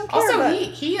for. You don't care. Also,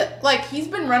 but he's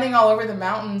been running all over the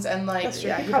mountains and like that's true.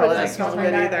 Yeah, he he probably probably doesn't doesn't smell smell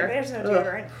good good either. either. There's no Ugh.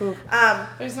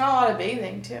 deodorant. there's not a lot of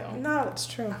bathing too. No, That's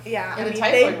true. yeah. And I the mean,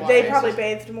 typhoid they water, probably so-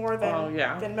 bathed more than Oh,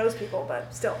 yeah. than most people,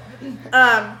 but still.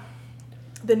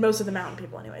 Than most of the mountain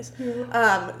people, anyways.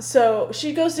 So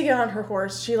she goes to get on her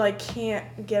horse. She like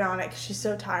can't get on it because she's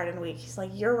so tired and weak. He's like,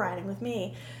 "You're riding with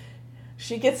me."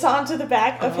 She gets onto the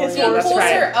back of his He Oh, that's pulls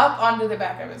right. her up onto the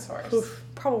back of his horse. Oof.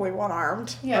 Probably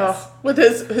one-armed. Yes. Ugh. With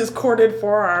his corded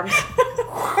forearms,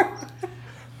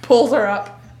 pulls her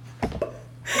up,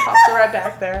 pops her right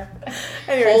back there.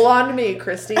 Anyways, Hold on to me,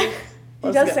 Christy.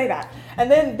 he does say that. And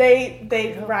then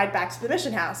they ride back to the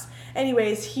mission house.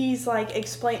 Anyways, he's like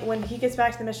when he gets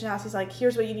back to the mission house, he's like,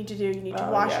 "Here's what you need to do. You need to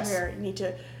wash your hair. You need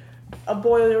to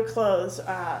boil your clothes."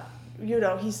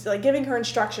 He's like giving her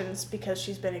instructions because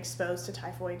she's been exposed to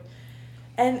typhoid.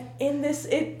 And in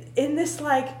this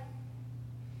like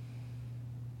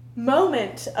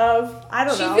moment of I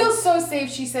don't know. She feels so safe.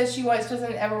 She says she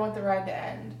doesn't ever want the ride to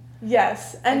end.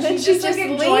 Yes. And then she's she just, just like,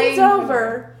 leans enjoying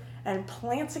over and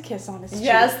plants a kiss on his cheek.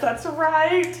 Yes, that's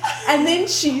right. And then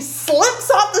she slips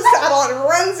off the saddle and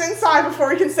runs inside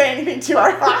before he can say anything to her.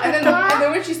 And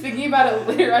then when she's thinking about it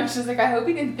later on, she's like, I hope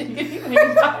he didn't think anything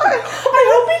about it.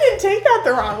 I hope he didn't take that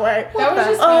the wrong way. That was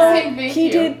just me saying thank He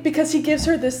you. did because he gives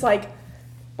her this like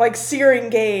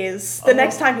searing gaze the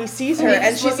next time he sees her, They and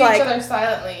just she's look at each like, other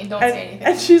silently and don't say anything.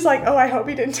 and she's like, "Oh, I hope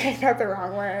he didn't take that the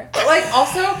wrong way." But like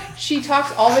also, she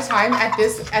talks all the time at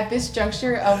this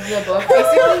juncture of the book,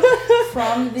 basically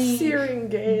from the Searing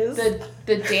gaze.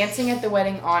 the dancing at the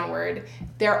wedding onward.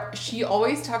 She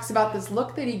always talks about this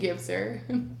look that he gives her.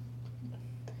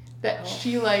 That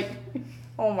she like.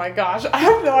 Oh my gosh, I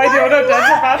have no idea what Odette's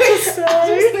about to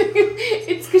say.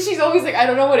 It's because she's always like, I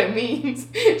don't know what it means.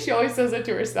 She always says it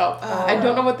to herself. I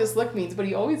don't know what this look means, but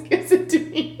he always gives it to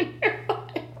me.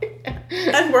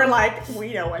 And we're like,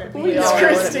 we know what it means, We all know what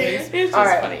it Christy. means. It's just All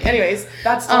right. funny. Anyways,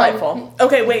 That's delightful.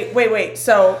 Okay, wait.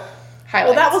 So,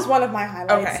 highlights. Well, that was one of my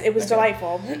highlights. Okay, It was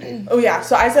delightful. oh yeah,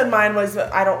 so I said mine was,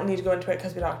 I don't need to go into it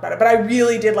because we talked about it, but I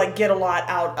really did like get a lot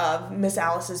out of Miss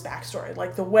Alice's backstory.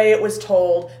 Like the way it was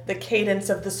told, the cadence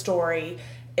of the story,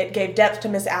 it gave depth to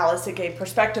Miss Alice, it gave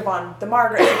perspective on the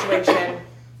Margaret situation.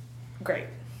 Great.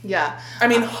 Yeah. I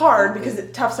mean, hard because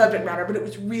it's tough subject matter, but it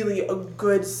was really a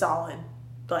good, solid,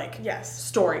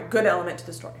 story, good element to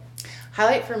the story.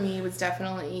 Highlight for me was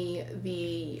definitely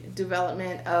the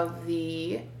development of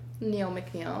the Neil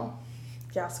MacNeill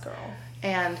Yes, girl.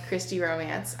 and Christy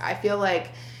romance. I feel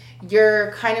like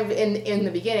you're kind of in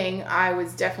the beginning, I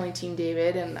was definitely Team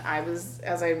David, and I was,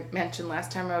 as I mentioned last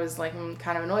time, I was like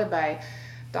kind of annoyed by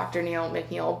Dr. Neil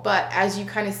MacNeill. But as you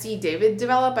kind of see David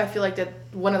develop, I feel like that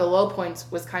one of the low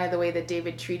points was kind of the way that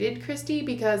David treated Christy,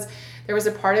 because there was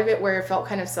a part of it where it felt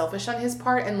kind of selfish on his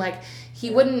part, and like he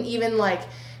wouldn't even like.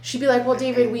 She'd be like, well,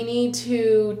 David, we need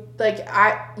to, like,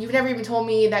 you've never even told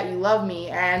me that you love me.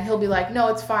 And he'll be like, no,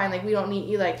 it's fine. Like, we don't need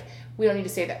to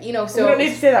say that, you know, so. We don't need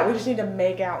to say that. We just need to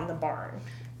make out in the barn.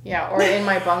 Yeah, or in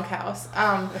my bunkhouse.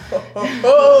 And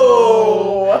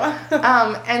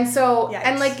so, Yikes.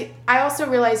 and like, I also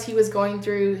realized he was going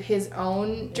through his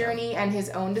own journey and his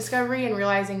own discovery, and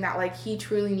realizing that like he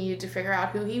truly needed to figure out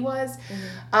who he was.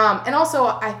 And also,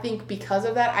 I think because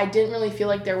of that, I didn't really feel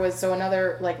like there was, so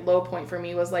another like low point for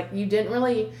me was like, it didn't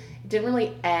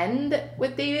really end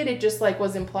with David. It just like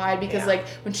was implied because like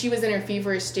when she was in her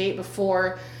feverish state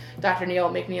before Dr. Neil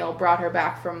MacNeill brought her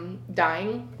back from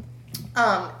dying,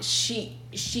 she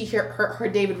her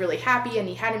David really happy, and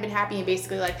he hadn't been happy, and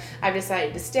basically like, I've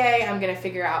decided to stay, I'm gonna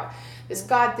figure out this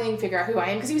God thing, figure out who I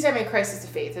am, because he was having a crisis of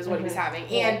faith is what he was having.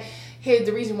 And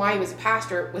the reason why he was a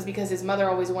pastor was because his mother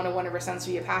always wanted one of her sons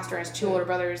to be a pastor, and his two older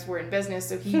brothers were in business,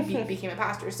 so he became a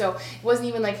pastor. So it wasn't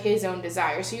even like his own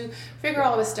desire. So you figure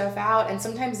all this stuff out, and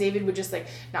sometimes David would just like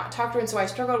not talk to her, and so I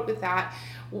struggled with that.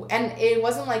 And it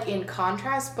wasn't like in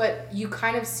contrast, but you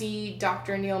kind of see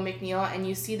Dr. Neil MacNeill, and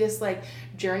you see this like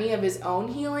journey of his own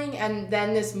healing, and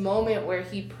then this moment where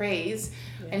he prays,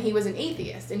 and he was an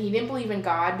atheist, and he didn't believe in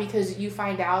God, because you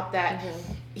find out that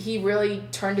he really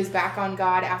turned his back on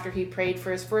God after he prayed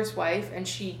for his first wife, and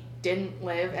she didn't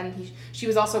live, and she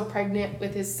was also pregnant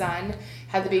with his son,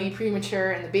 had the baby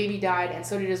premature, and the baby died, and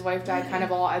so did his wife died kind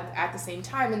of all at the same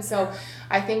time. And so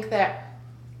I think that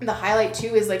the highlight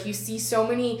too is like you see so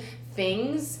many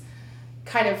things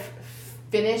kind of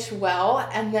finish well,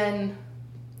 and then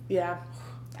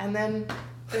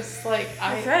just like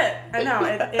That's it. I know.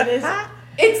 It is.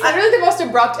 it's literally the most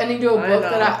abrupt ending to a book know.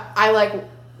 that I like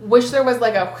wish there was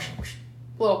like a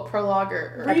little prologue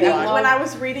or epilogue. When I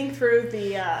was reading through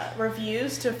the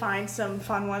reviews to find some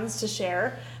fun ones to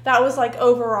share, that was like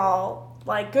overall,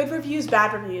 like good reviews,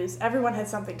 bad reviews. Everyone had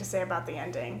something to say about the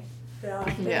ending. Yeah.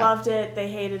 They loved it. They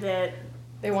hated it.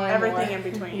 They wanted everything more. in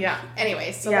between. Yeah.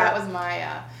 Anyway, so that was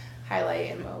my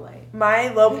highlight and low light. My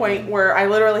low point, where I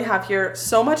literally have here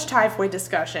so much typhoid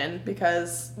discussion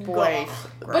because boy,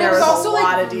 but there it was was also a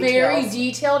lot like of details. very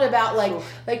detailed about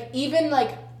like even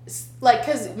like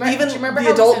because even remember the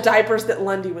how adult diapers that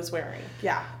Lundy was wearing.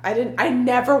 Yeah, I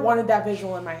never wanted that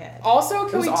visual in my head. Also,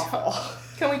 can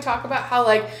we talk about how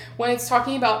like when it's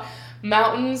talking about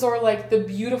mountains or like the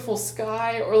beautiful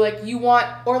sky or like you want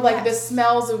or like the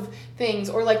smells of things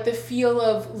or like the feel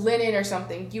of linen or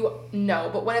something,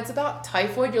 but when it's about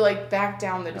typhoid, you're like back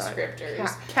down the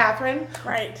descriptors. Catherine,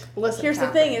 right? Listen, here's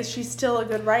Catherine. the thing: is she's still a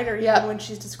good writer even when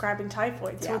she's describing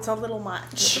typhoid, so it's a little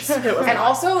much. And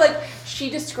also, like she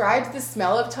describes the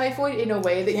smell of typhoid in a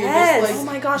way that you're just like, oh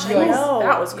my gosh, I know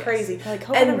that was crazy,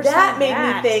 and that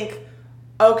made me think.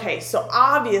 Okay, so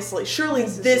obviously, surely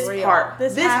this part,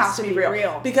 this has to be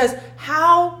real. Because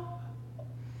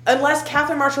unless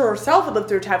Catherine Marshall herself had lived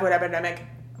through a typhoid epidemic,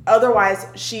 otherwise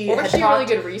she had talked really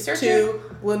good researcher? to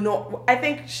Lenore. I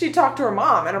think she talked to her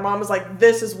mom, and her mom was like,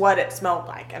 this is what it smelled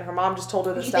like. And her mom just told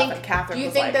her the stuff, and Catherine was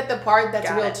like, do you think that the part that's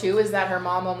real too is that her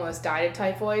mom almost died of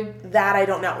typhoid? That I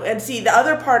don't know. And see, the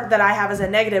other part that I have as a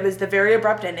negative is the very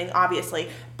abrupt ending,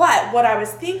 obviously. But what I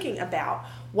was thinking about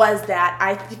was that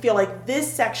I feel like this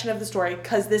section of the story,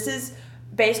 because this is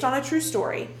based on a true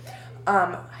story,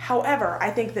 however, I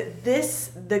think that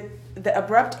the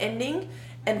abrupt ending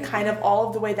and kind of all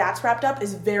of the way that's wrapped up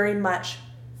is very much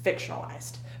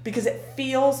fictionalized. Because it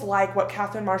feels like what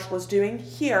Catherine Marshall is doing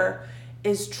here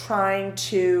is trying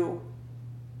to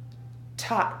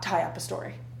tie up a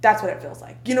story. That's what it feels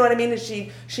like. You know what I mean?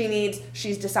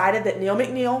 She's decided that Neil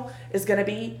MacNeill is going to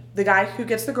be the guy who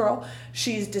gets the girl.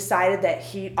 She's decided that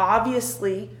he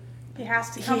obviously has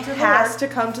to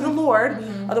come to the Lord.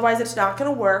 Mm-hmm. Otherwise it's not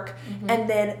going to work. Mm-hmm. And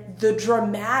then the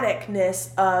dramaticness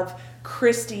of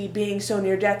Christy being so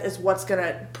near death is what's going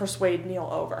to persuade Neil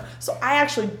over. So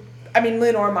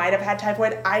Lenore might have had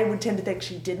typhoid. I would tend to think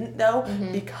she didn't though,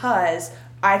 because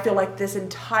I feel like this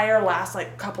entire last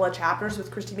couple of chapters with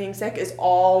Christy being sick is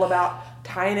all about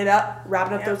tying it up,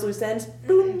 wrapping up those loose ends,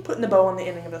 boom, putting the bow on the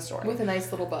ending of the story. With a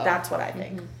nice little bow. That's what I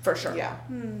think, for sure. Yeah.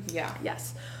 Yeah.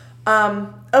 Yes.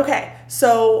 Okay,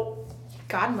 so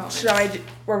God moments.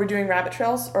 Were we doing rabbit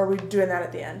trails, or are we doing that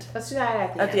at the end? Let's do that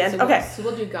at the end. At the end? So okay. So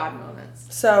we'll do God moments.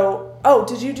 So,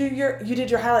 did you did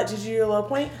your highlight? Did you do your low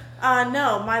point?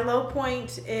 No, my low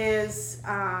point is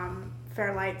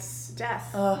Fairlight's death.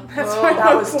 That's my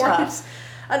that was point. Tough.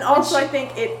 And also, I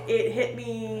think it hit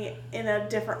me in a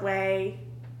different way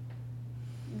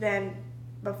than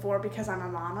before because I'm a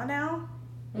mama now.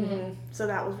 Mm-hmm. So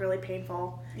that was really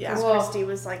painful. Yeah. Because Christy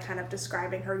was kind of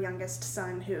describing her youngest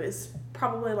son, who is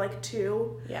probably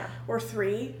 2 or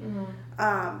 3,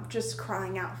 just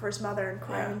crying out for his mother and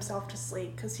crying himself to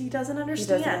sleep because he doesn't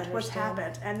understand what's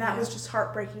happened. And that was just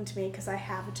heartbreaking to me because I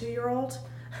have a 2-year-old.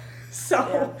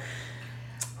 So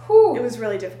it was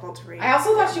really difficult to read. I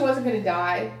also thought she wasn't going to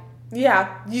die.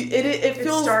 Yeah, it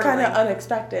feels kind of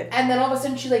unexpected. And then all of a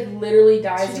sudden she literally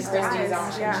dies in Christy's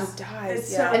arms. She just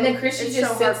dies. And then Christy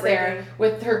just sits there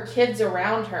with her kids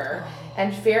around her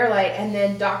and Fairlight, and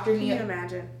then Dr. Neil. Can you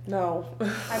imagine? No.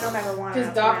 I don't ever want to.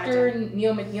 Because Dr.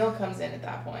 Neil MacNeill comes in at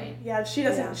that point. Yeah, she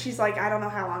doesn't. Yeah. She's like, I don't know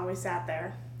how long we sat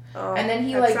there. And then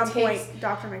he at some point,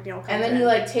 Dr. MacNeill comes in. And then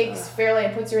he takes Fairlight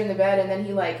and puts her in the bed, and then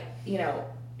he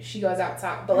she goes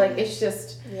outside, but it's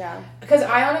just because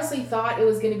I honestly thought it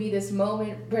was going to be this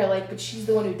moment where but she's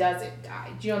the one who doesn't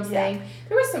die. Do you know what I'm saying?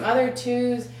 There were some other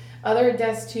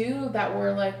deaths too that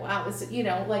were wow, this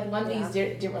Lundy's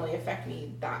didn't really affect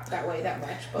me that way that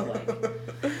much, but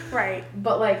right,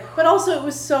 but also it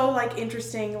was so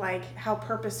interesting how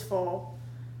purposeful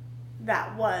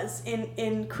that was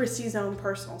in Christy's own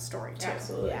personal story too.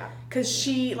 Absolutely. Yeah. Because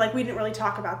she we didn't really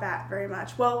talk about that very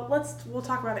much. Well, we'll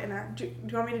talk about it in our. Do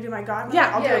you want me to do my God?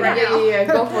 Yeah, I'll do it right now. Yeah,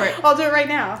 go for it. I'll do it right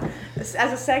now as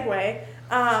a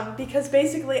segue. Because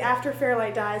basically after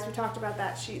Fairlight dies, we talked about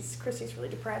that. Christy's really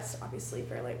depressed. Obviously,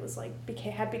 Fairlight was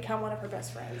had become one of her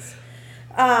best friends,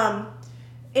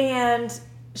 and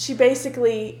she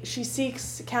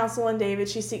seeks counsel in David.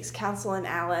 She seeks counsel in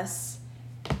Alice,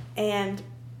 and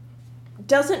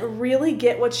doesn't really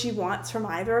get what she wants from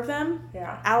either of them.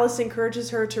 Yeah. Alice encourages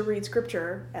her to read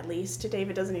scripture, at least.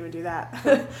 David doesn't even do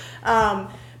that.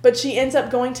 But she ends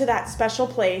up going to that special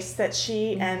place that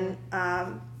she and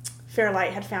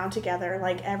Fairlight had found together.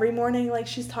 Every morning,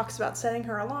 she talks about setting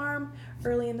her alarm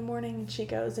early in the morning, and she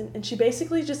goes and she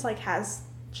basically just like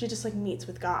meets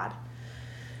with God.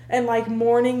 And like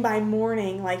morning by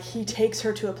morning, like he takes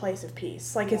her to a place of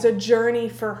peace. Like it's a journey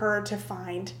for her to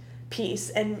find peace.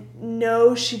 And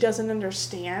no, she doesn't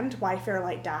understand why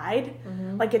Fairlight died.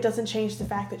 Mm-hmm. Like it doesn't change the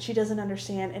fact that she doesn't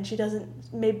understand, and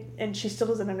she still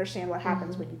doesn't understand what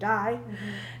happens when you die. Mm-hmm.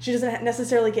 She doesn't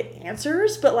necessarily get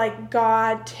answers, but like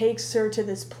God takes her to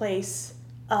this place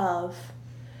of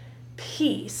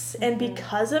peace. And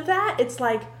because of that, it's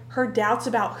like her doubts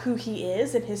about who he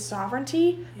is and his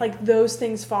sovereignty, like those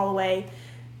things fall away,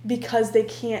 because they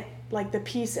can't, like the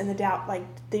peace and the doubt, like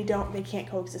they can't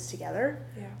coexist together.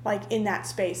 Yeah. Like in that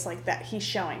space, like that he's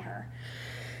showing her.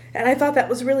 And I thought that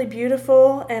was really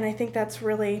beautiful, and I think that's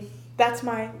one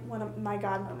of my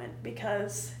God moment,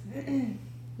 because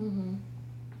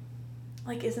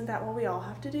like isn't that what we all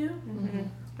have to do? Mm-hmm.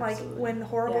 Like absolutely. When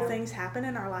horrible things happen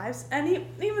in our lives, and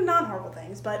even non-horrible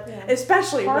things, but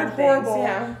especially when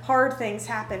hard things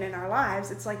happen in our lives,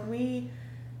 it's like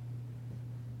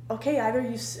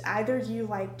either you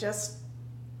like just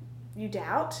you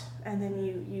doubt, and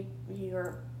then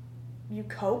you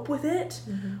cope with it,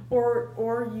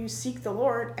 or you seek the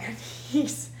Lord, and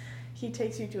he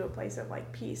takes you to a place of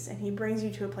like peace, and he brings you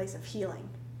to a place of healing.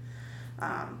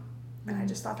 And I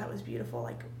just thought that was beautiful,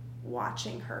 like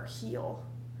watching her heal.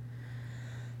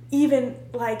 Even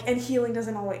like, and healing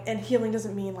doesn't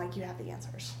mean like you have the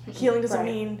answers. Healing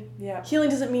doesn't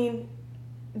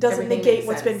doesn't negate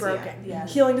what's been broken. Yeah.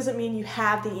 Healing doesn't mean you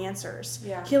have the answers.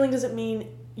 Yeah. Healing doesn't mean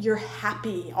you're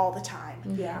happy all the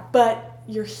time. Yeah. But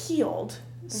you're healed,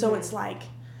 so it's like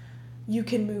you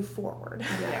can move forward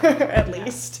at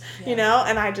least, you know.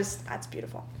 And that's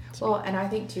beautiful. Well, and I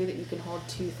think too that you can hold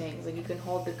two things. Like you can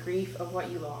hold the grief of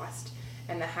what you lost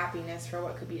and the happiness for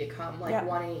what could be to come, like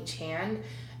one in each hand.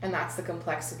 And that's the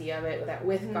complexity of it, that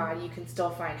with God you can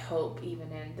still find hope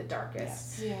even in the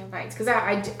darkest nights. Because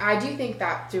I do think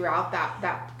that throughout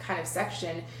that kind of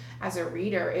section, as a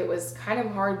reader, it was kind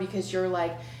of hard, because you're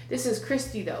like, this is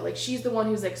Christy though, like she's the one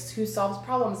who solves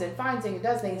problems and finds things and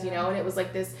does things, you know. And it was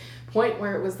like this point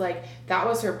where it was like that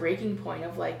was her breaking point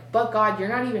of like, but God, you're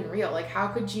not even real. Like how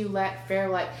could you let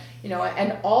Fairlight, you know,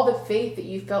 and all the faith that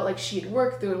you felt like she had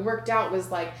worked through and worked out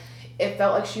was like, it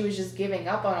felt like she was just giving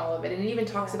up on all of it. And it even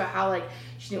talks about how like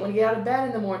she didn't want to get out of bed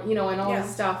in the morning, you know, and all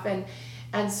this stuff. And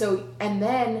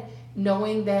then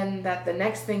knowing then that the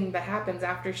next thing that happens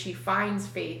after she finds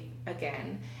faith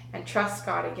again and trusts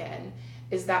God again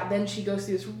is that then she goes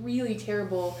through this really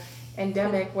terrible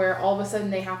endemic where all of a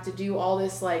sudden they have to do all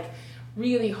this like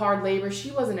really hard labor.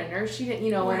 She wasn't a nurse, she didn't,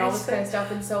 you know, and all this kind of stuff.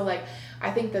 And so like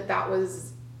I think that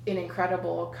was an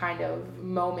incredible kind of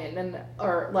moment, and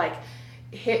or like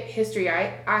history.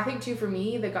 I think too, for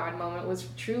me, the God moment was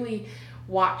truly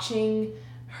watching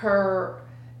her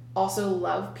also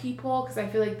love people, because I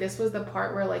feel like this was the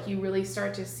part where like you really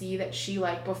start to see that she,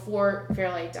 like before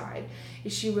Fairlight died,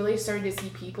 is she really started to see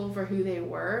people for who they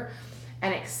were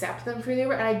and accept them for who they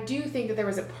were. And I do think that there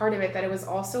was a part of it that it was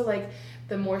also like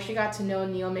the more she got to know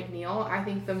Neil MacNeill, I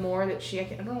think the more that I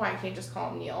don't know why I can't just call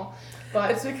him Neil,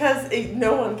 but it's because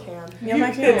no one can. Neil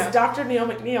MacNeill. It's Dr. Neil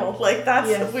MacNeill. Like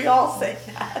that's we all say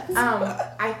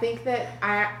that. I think that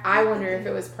I wonder if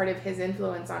it was part of his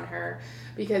influence on her,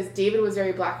 because David was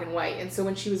very black and white, and so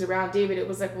when she was around David, it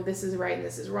was like, well, this is right and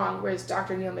this is wrong. Whereas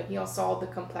Dr. Neil MacNeill saw the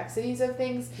complexities of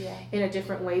things in a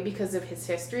different way because of his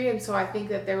history, and so I think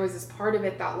that there was this part of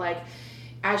it that like,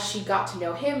 as she got to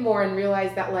know him more and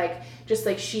realized that like, just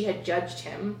like she had judged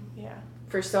him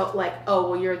for so like,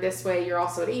 oh, well, you're this way, you're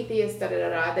also an atheist, da da da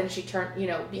da. Then she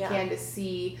began to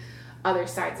see other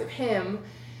sides of him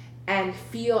and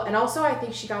feel, and also I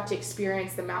think she got to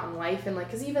experience the mountain life, and like,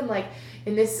 because even like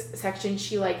in this section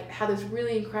she like had this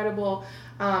really incredible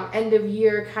end of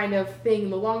year kind of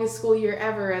thing, the longest school year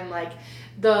ever, and like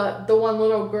the one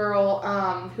little girl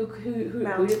who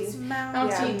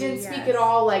didn't speak at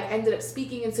all, like ended up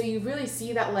speaking, and so you really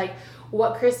see that like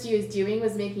what Christy was doing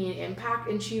was making an impact,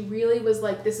 and she really was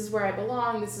like, this is where I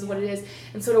belong, this is what it is.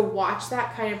 And so to watch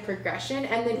that kind of progression,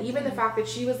 and then even the fact that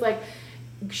she was like,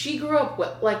 she grew up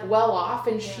well off,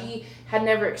 and she had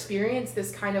never experienced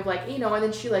this kind of like, you know, and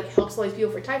then she like helps all these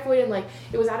people for typhoid, and like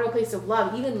it was out of a place of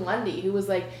love. Even Lundy, who was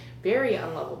like very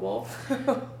unlovable,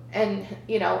 and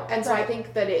you know, and so I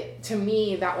think that to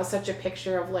me that was such a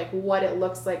picture of like what it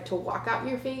looks like to walk out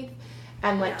your faith,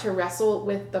 and like to wrestle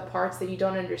with the parts that you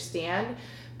don't understand,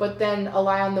 but then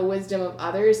rely on the wisdom of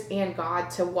others and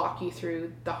God to walk you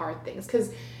through the hard things.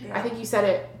 Because I think you said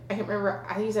it, I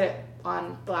think you said it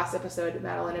on the last episode,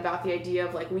 Madeline, about the idea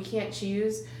of like, we can't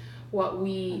choose what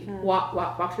we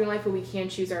walk through in life, but we can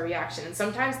choose our reaction. And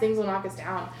sometimes things will knock us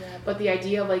down. Yeah. But the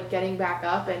idea of like getting back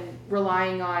up and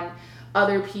relying on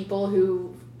other people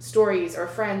who stories or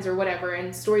friends or whatever,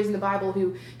 and stories in the Bible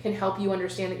who can help you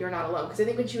understand that you're not alone. Because I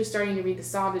think when she was starting to read the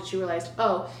Psalms, that she realized,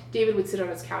 oh, David would sit on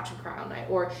his couch and cry all night,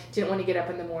 or didn't want to get up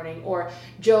in the morning, or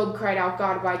Job cried out,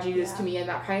 God, why did you do this to me? And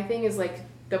that kind of thing is like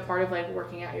the part of like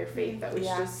working out your faith that was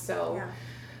just so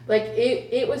like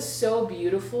it was so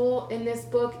beautiful in this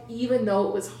book, even though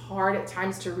it was hard at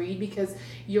times to read, because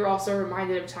you're also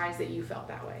reminded of times that you felt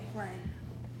that way. Right.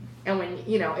 And when,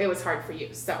 you know, it was hard for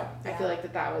you. So I feel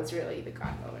like that was really the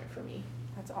God moment for me.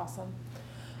 That's awesome.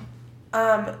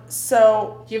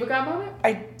 So do you have a God moment?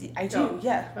 I do,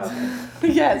 yeah.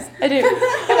 Okay. Yes, I do.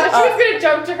 I thought she was gonna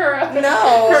jump to her.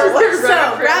 No,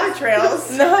 rabbit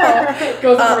trails. No,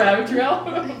 goes on the rabbit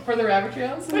trail for the rabbit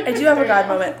trails. I do have a God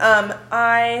moment.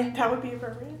 That would be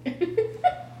appropriate.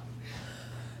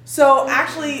 So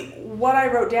actually, what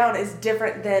I wrote down is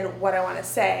different than what I want to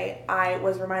say. I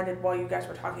was reminded while you guys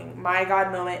were talking. My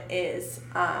God moment is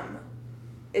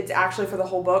it's actually for the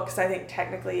whole book, because I think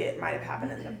technically it might have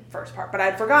happened in the first part, but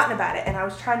I'd forgotten about it, and I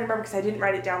was trying to remember because I didn't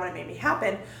write it down when it made me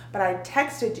happen, but I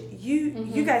texted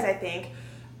you guys, I think,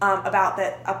 about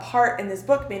that a part in this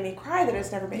book made me cry that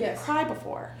has never made me cry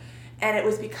before. And it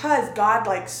was because God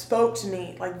like spoke to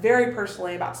me like very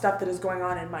personally about stuff that is going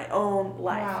on in my own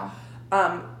life.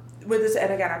 Wow. With this,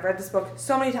 and again, I've read this book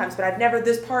so many times, but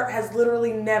this part has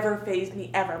literally never fazed me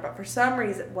ever. But for some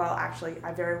reason, well, actually,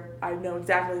 I know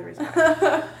exactly the reason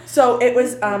why. So it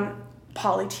was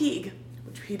Polly Teague,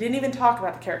 which he didn't even talk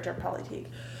about the character of Polly Teague.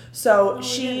 So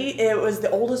it was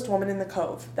the oldest woman in the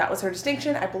Cove. That was her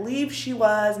distinction. I believe she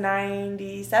was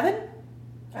 97.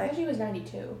 I thought she was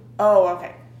 92. Oh,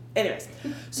 okay. Anyways,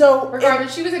 so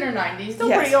regardless, she was in her 90s.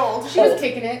 Still pretty old. She was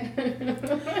kicking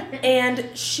it.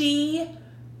 And she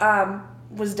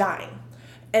was dying.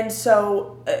 And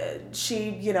so she,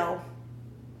 you know,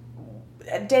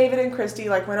 David and Christy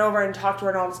like went over and talked to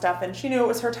her and all this stuff, and she knew it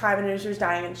was her time and knew she was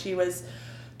dying, and she was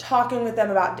talking with them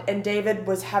about, and David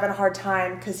was having a hard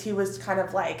time because he was kind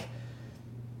of like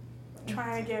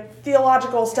trying to give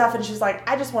theological stuff, and she's like,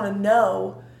 I just want to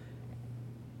know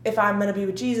if I'm going to be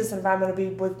with Jesus and if I'm going to be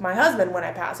with my husband when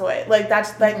I pass away. Like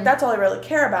that's all I really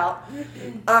care about.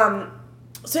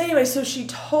 So anyway, so she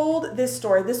told this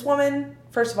story. This woman,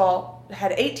 first of all,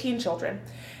 had 18 children,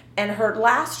 and her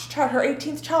last child, her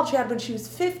 18th child, she had when she was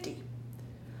 50.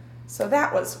 So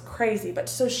that was crazy. But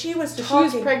so she was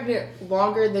talking. She was pregnant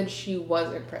longer than she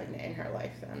wasn't pregnant in her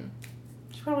life then.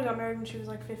 She probably got married when she was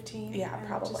like 15. Yeah,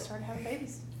 probably. Just started having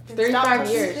babies. 35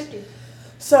 years.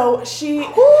 So she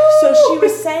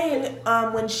was saying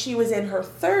when she was in her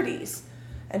 30s,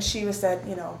 and she was said,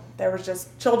 you know, there was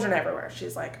just children everywhere.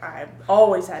 She's like, I've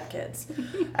always had kids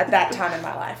at that time in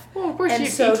my life. Well, of course, and you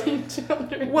so, 18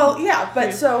 children. Well, yeah,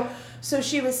 but so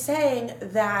she was saying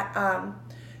that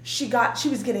she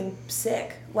was getting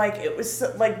sick, like it was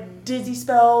like dizzy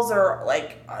spells or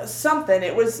like something.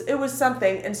 It was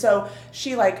something, and so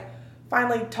she like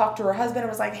finally talked to her husband and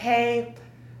was like, hey,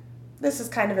 this is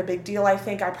kind of a big deal. I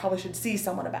think I probably should see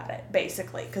someone about it,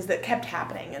 basically, because that kept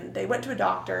happening. And they went to a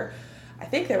doctor. I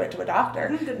think they went to a doctor.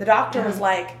 Mm-hmm. The doctor was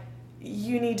like,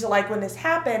 you need to, like, when this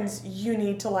happens, you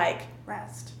need to, like,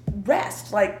 rest.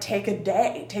 Like, take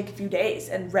a few days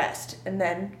and rest, and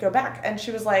then go back. And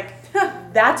she was like,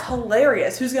 that's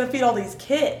hilarious. Who's going to feed all these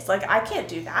kids? Like, I can't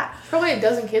do that. Probably a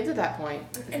dozen kids at that point.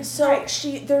 And so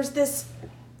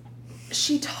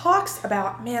she talks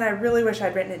about, man, I really wish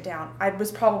I'd written it down. I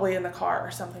was probably in the car or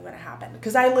something when it happened.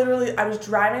 Because I was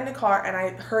driving the car and I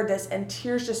heard this and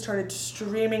tears just started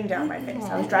streaming down my face.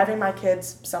 I was driving my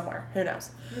kids somewhere. Who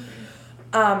knows?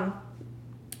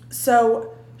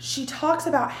 So she talks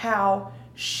about how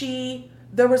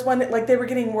there was one that like they were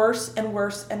getting worse and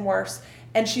worse and worse.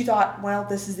 And she thought, well,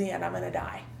 this is the end. I'm going to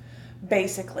die,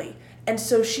 basically. And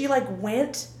so she like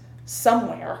went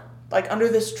somewhere like under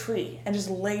this tree and just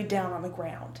laid down on the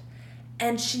ground.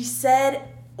 And she said,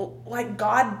 like,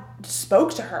 God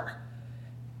spoke to her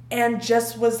and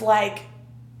just was like,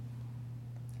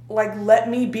 let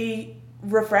me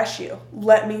refresh you.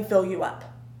 Let me fill you up.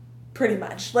 Pretty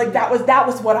much. Like, that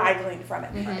was what I gleaned from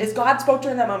it. Mm-hmm. Is God spoke to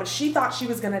her in that moment. She thought she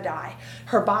was going to die.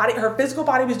 Her physical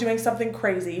body was doing something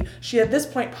crazy. She at this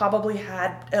point probably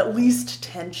had at least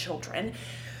 10 children.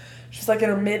 She's like in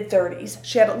her mid-30s.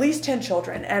 She had at least 10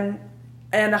 children and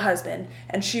a husband,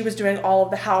 and she was doing all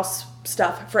of the house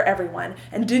stuff for everyone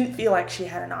and didn't feel like she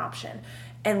had an option.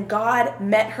 And God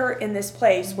met her in this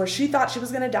place where she thought she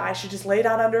was going to die. She just laid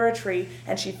out under a tree,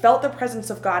 and she felt the presence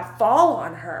of God fall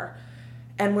on her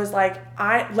and was like,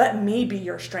 let me be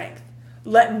your strength.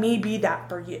 let me be that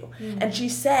for you. And she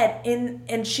said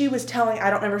and she was telling, I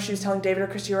don't remember if she was telling David or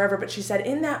Christy or whoever, but she said,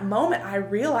 in that moment, I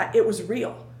realized it was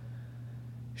real.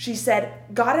 She said,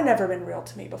 God had never been real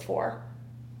to me before.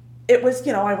 It was,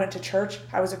 I went to church,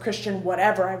 I was a Christian,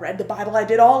 whatever. I read the Bible, I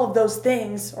did all of those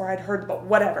things, or I'd heard about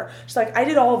whatever. She's like, I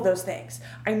did all of those things.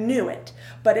 I knew it,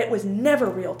 but it was never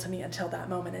real to me until that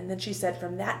moment. And then she said,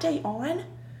 from that day on,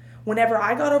 whenever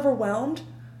I got overwhelmed,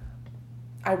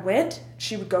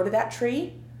 she would go to that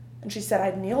tree, and she said,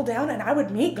 I'd kneel down and I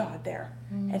would meet God there.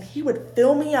 And he would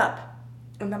fill me up.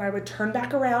 And then I would turn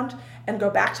back around and go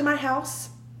back to my house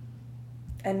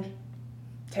and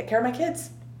take care of my kids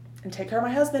and take care of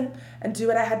my husband and do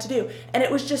what I had to do. And it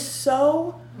was just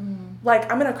so, I'm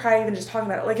going to cry even just talking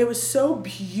about it. It was so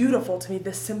beautiful to me,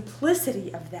 the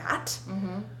simplicity of that,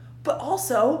 but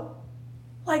also,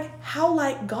 how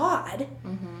like God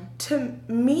to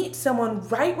meet someone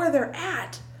right where they're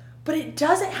at, but it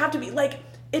doesn't have to be,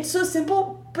 it's so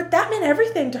simple, but that meant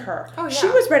everything to her. Oh, yeah. She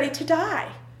was ready to die.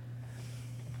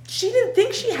 She didn't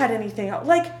think she had anything else.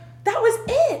 That was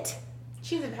it.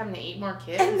 She ended up having to eat more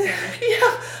kids. And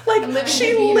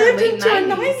she lived into her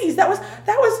 90s. That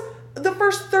was the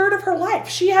first third of her life.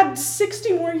 She had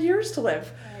 60 more years to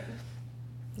live. Right.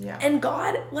 Yeah. And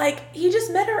God, he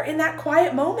just met her in that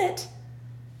quiet moment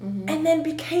and then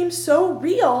became so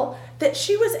real that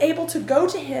she was able to go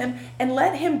to him and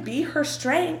let him be her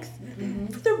strength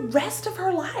for the rest of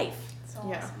her life. So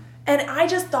Yeah. awesome. And I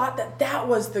just thought that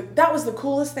was the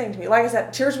coolest thing to me. Like I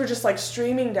said, tears were just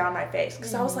streaming down my face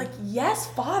because I was like, yes,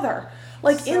 Father. So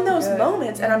in those good.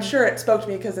 moments, and I'm sure it spoke to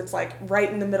me because it's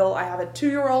right in the middle. I have a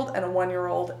 2-year-old and a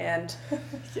 1-year-old, and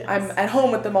Yes. I'm at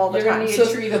home with them all the You're time. gonna need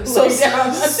a tree to so lay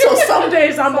down. some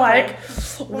days I'm like,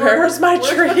 where's my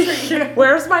tree?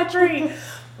 Where's my tree?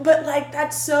 But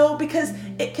that's so, because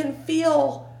it can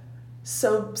feel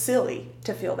so silly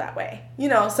to feel that way.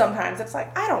 Sometimes it's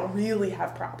I don't really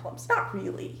have problems. Not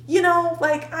really.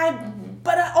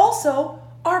 But also,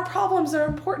 our problems are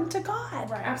important to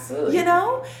God. Right. Absolutely. And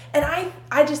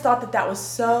I just thought that was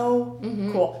so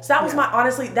cool. So that was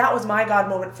that was my God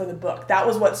moment for the book. That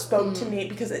was what spoke to me,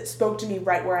 because it spoke to me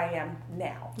right where I am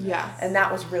now. Yes. And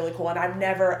that was really cool. And I've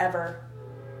never, ever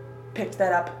picked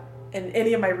that up in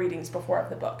any of my readings before of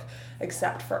the book,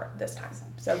 except for this time.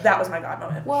 So that was my God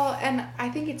moment. Well, and I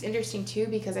think it's interesting too,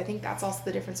 because I think that's also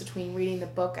the difference between reading the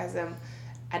book as an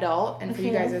adult and for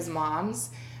you guys as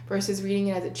moms versus reading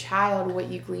it as a child. What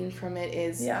you glean from it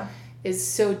is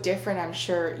so different, I'm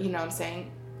sure. You know what I'm saying?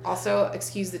 Also,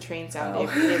 excuse the train sound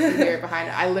if you can hear it behind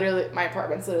it. My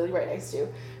apartment's literally right next to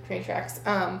train tracks.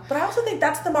 But I also think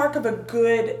that's the mark of a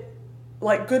good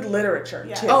literature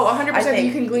too. Oh, 100%.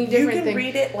 You can glean different things. You can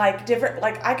read it different.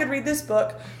 I could read this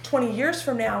book 20 years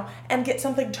from now and get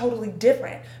something totally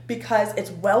different because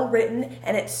it's well written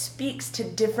and it speaks to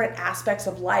different aspects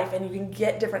of life, and you can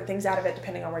get different things out of it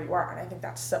depending on where you are. And I think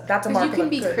that's a mark of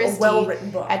a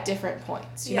well-written book at different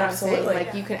points. You know what I'm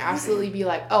saying? You can absolutely be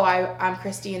I'm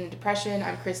Christy in depression.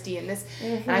 I'm Christy in this,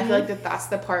 and I feel that's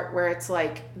the part where it's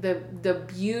the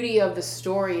beauty of the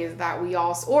story is that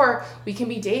or we can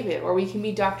be David, or we can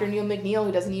be Dr. Neil MacNeill,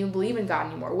 who doesn't even believe in God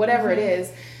anymore. Whatever it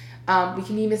is. We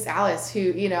can be Miss Alice, who,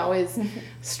 is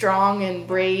strong and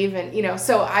brave, and,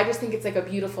 so I just think it's a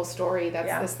beautiful story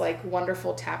that's this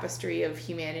wonderful tapestry of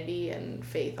humanity and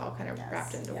faith all kind of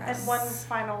wrapped into one. And one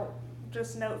final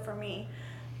just note for me,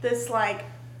 this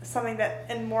something that,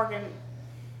 and Morgan,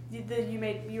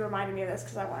 you reminded me of this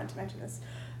because I wanted to mention this,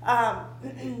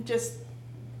 just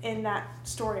in that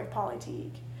story of Polly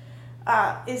Teague,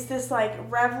 is this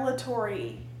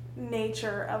revelatory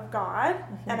nature of God,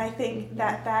 and I think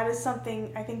that is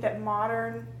something I think that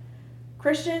modern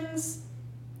Christians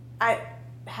I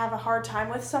have a hard time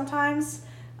with sometimes,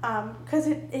 because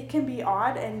it can be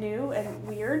odd and new and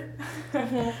weird.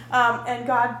 And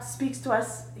God speaks to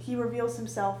us. He reveals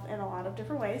himself in a lot of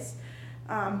different ways,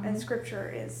 and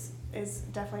scripture is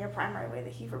definitely a primary way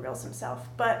that he reveals himself.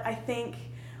 But I think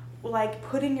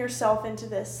putting yourself into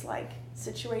this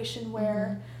situation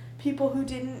where people who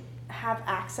didn't have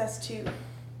access to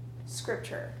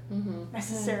scripture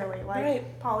necessarily,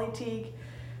 Polly Teague,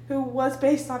 who was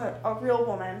based on a real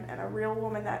woman, and a real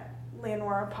woman that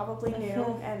Leonora probably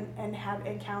knew and had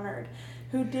encountered,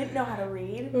 who didn't know how to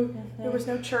read. There was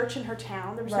no church in her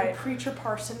town. There was no preacher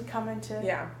parson coming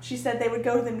to. She said they would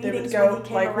go to the meetings when he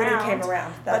came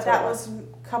around. But that was a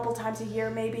couple times a year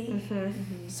maybe.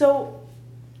 So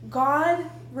God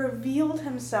revealed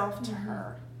himself to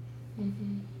her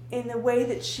in the way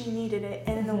that she needed it,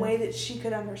 and in the way that she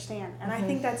could understand. And I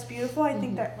think that's beautiful. I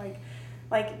think that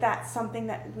that's something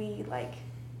that we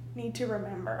need to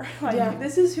remember. Like,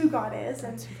 this is who God is,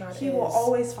 and he will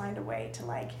always find a way to,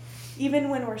 like, even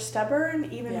when we're stubborn,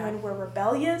 even when we're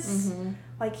rebellious,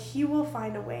 like, he will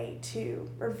find a way to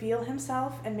reveal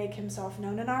himself and make himself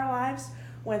known in our lives,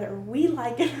 whether we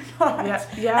like it or not.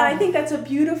 And I think that's a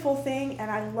beautiful thing,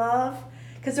 and I love,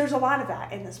 because there's a lot of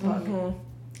that in this book.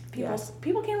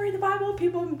 People can't read the Bible.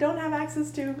 People don't have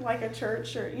access to, like, a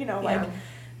church or, you know, like,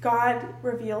 God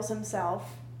reveals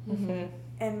himself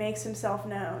and makes himself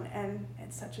known, and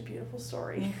it's such a beautiful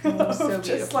story. So beautiful.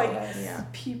 Just,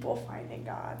 like, people finding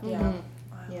God. I love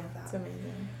that. It's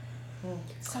amazing.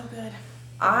 So good.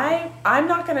 I'm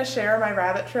not going to share my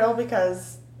rabbit trail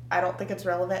because I don't think it's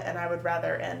relevant, and I would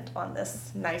rather end on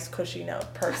this nice, cushy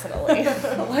note personally.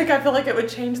 Like, I feel like it would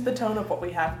change the tone of what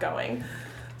we have going.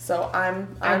 So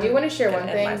I do want to share one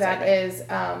thing that is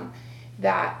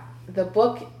that the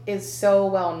book is so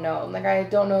well known. Like, I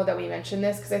don't know that we mentioned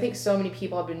this because I think so many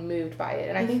people have been moved by it.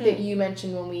 And I think that you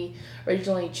mentioned when we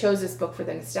originally chose this book for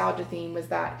the nostalgia theme was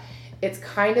that it's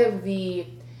kind of the,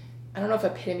 I don't know if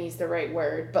epitome is the right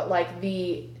word, but like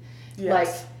the, like,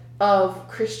 of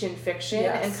Christian fiction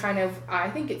and kind of, I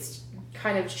think it's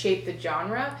kind of shaped the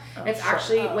genre. And it's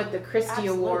actually what the Christy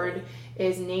Award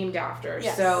is named after.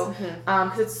 So,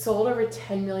 because it's sold over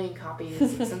 10 million copies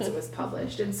since it was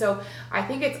published. And so I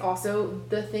think it's also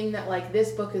the thing that, like,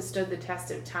 this book has stood the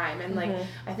test of time. And, like,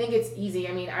 I think it's easy.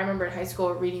 I mean, I remember in high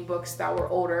school reading books that were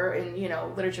older and, you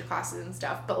know, literature classes and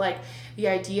stuff. But, like, the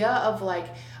idea of, like,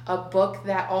 a book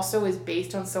that also is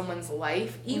based on someone's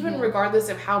life, even regardless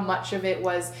of how much of it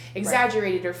was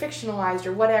exaggerated or fictionalized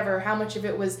or whatever, how much of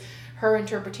it was her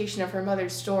interpretation of her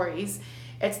mother's stories.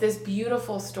 It's this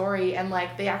beautiful story, and,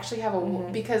 like, they actually have a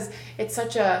because it's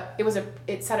such a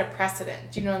it set a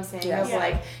precedent. Do you know what I'm saying? Of,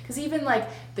 like, because even, like,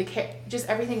 just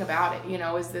everything about it, you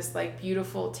know, is this, like,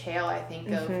 beautiful tale. I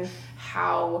think of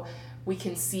how we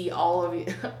can see all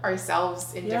of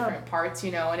ourselves in different parts,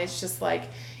 you know, and it's just, like,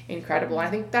 incredible. And I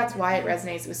think that's why it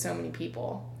resonates with so many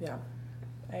people. Yeah.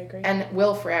 I agree. And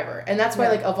will forever. And that's why,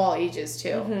 like, of all ages,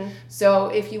 too. So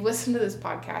if you listen to this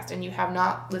podcast and you have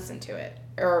not listened to it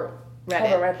or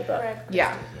read the book.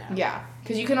 Yeah.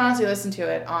 Because you can honestly listen to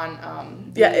it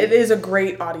on... it is a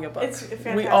great audiobook. It's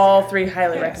fantastic. We all three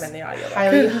highly recommend the audiobook.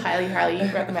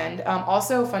 Highly recommend.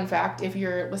 Also, fun fact, if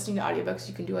you're listening to audiobooks,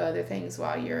 you can do other things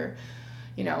while you're,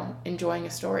 you know, enjoying a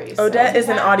story. Odette is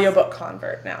an audiobook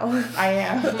convert now. I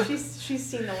am. She's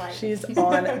seen the light. She's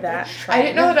on that track. I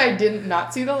didn't know that I did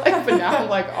not see the light, but now I'm,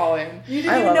 like, all in. You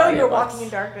didn't even know you were walking in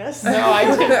darkness. No, I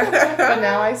didn't. But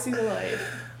now I see the light.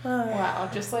 Wow,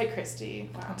 just like Christy.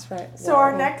 Wow. That's right. So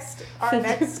our next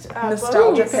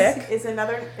nostalgia book pick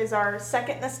is our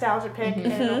second nostalgia pick, and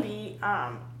it'll be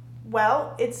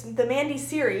it's the Mandy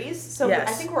series. So I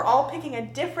think we're all picking a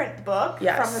different book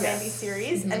from the Mandy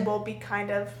series, and we'll be kind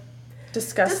of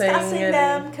discussing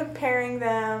them, comparing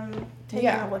them, taking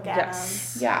a look at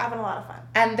them, having a lot of fun.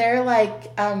 And they're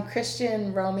like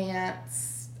Christian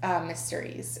romance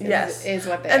mysteries is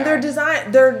what they are.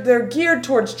 And they're geared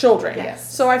towards children.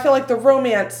 Yes. So I feel like the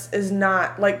romance is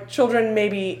not, like, children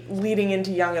maybe leading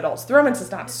into young adults. The romance is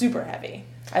not super heavy,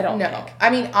 I don't think. I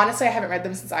mean, honestly, I haven't read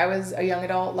them since I was a young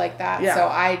adult like that. So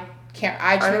I can't,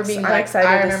 I just remember being like,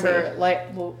 I remember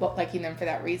liking them for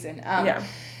that reason.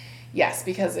 Yes,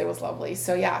 because it was lovely.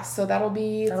 So so that'll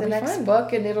be the next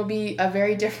book, and it'll be a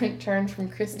very different turn from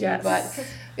Christy, but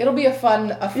it'll be a fun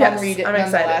read. I'm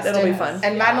excited. It'll be fun.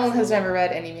 And MacNeill has never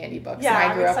read any Mandy books, and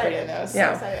I grew up reading those. So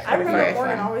I remember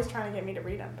Morgan always trying to get me to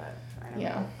read them, but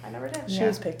I never did. She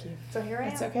was picky. So here I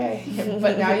am. It's okay.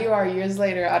 But now you are, years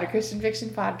later, on a Christian fiction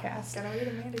podcast. Gonna read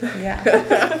a Mandy.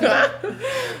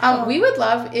 We would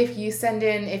love if you send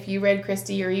in, if you read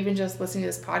Christy, or even just listening to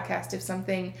this podcast, if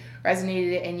something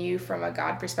resonated in you from a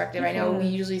God perspective. I know we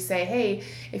usually say, hey,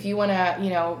 if you want to, you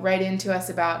know, write into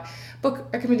us about book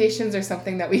recommendations or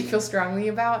something that we feel strongly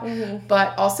about,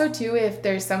 but also too, if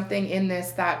there's something in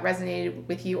this that resonated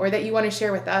with you, or that you want to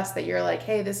share with us, that you're like,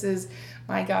 hey, this is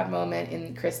my God moment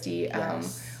in Christy,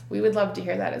 we would love to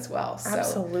hear that as well. So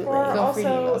absolutely. Or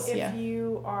also, if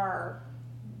you are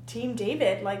Team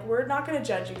David, like, we're not going to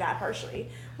judge you that harshly.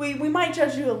 We might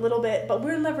judge you a little bit, but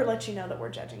we'll never let you know that we're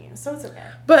judging you, so it's okay.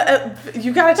 But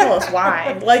you got to tell us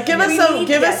why. Like, give us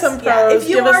some pros,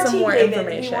 give us some more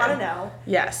information. We want to know.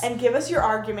 Yes. And give us your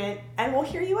argument, and we'll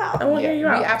hear you out. We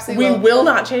absolutely will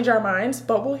not change our minds,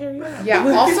 but we'll hear you out. Yeah.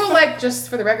 Also, like, just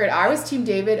for the record, I was Team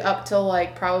David up till,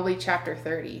 like, probably chapter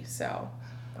 30, so.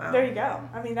 Wow. There you go.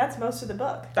 I mean, that's most of the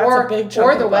book. That's a big chunk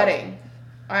or of the book. wedding.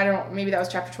 I don't. Maybe that was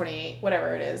chapter 28.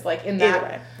 Whatever it is, like in that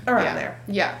way, around there.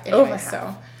 Yeah. Anyway,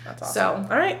 so That's awesome. So,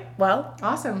 all right. Well,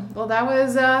 awesome. Well, that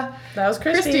was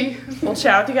Christy. We'll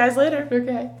chat with you guys later.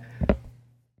 Okay.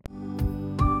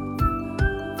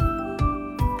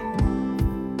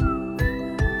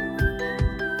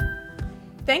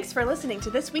 Thanks for listening to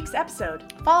this week's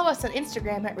episode. Follow us on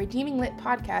Instagram at Redeeming Lit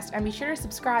Podcast, and be sure to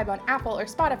subscribe on Apple or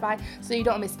Spotify so you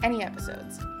don't miss any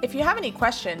episodes. If you have any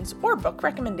questions or book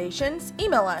recommendations,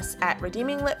 email us at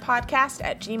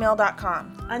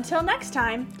redeeminglitpodcast@gmail.com. Until next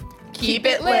time, Keep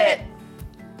it lit.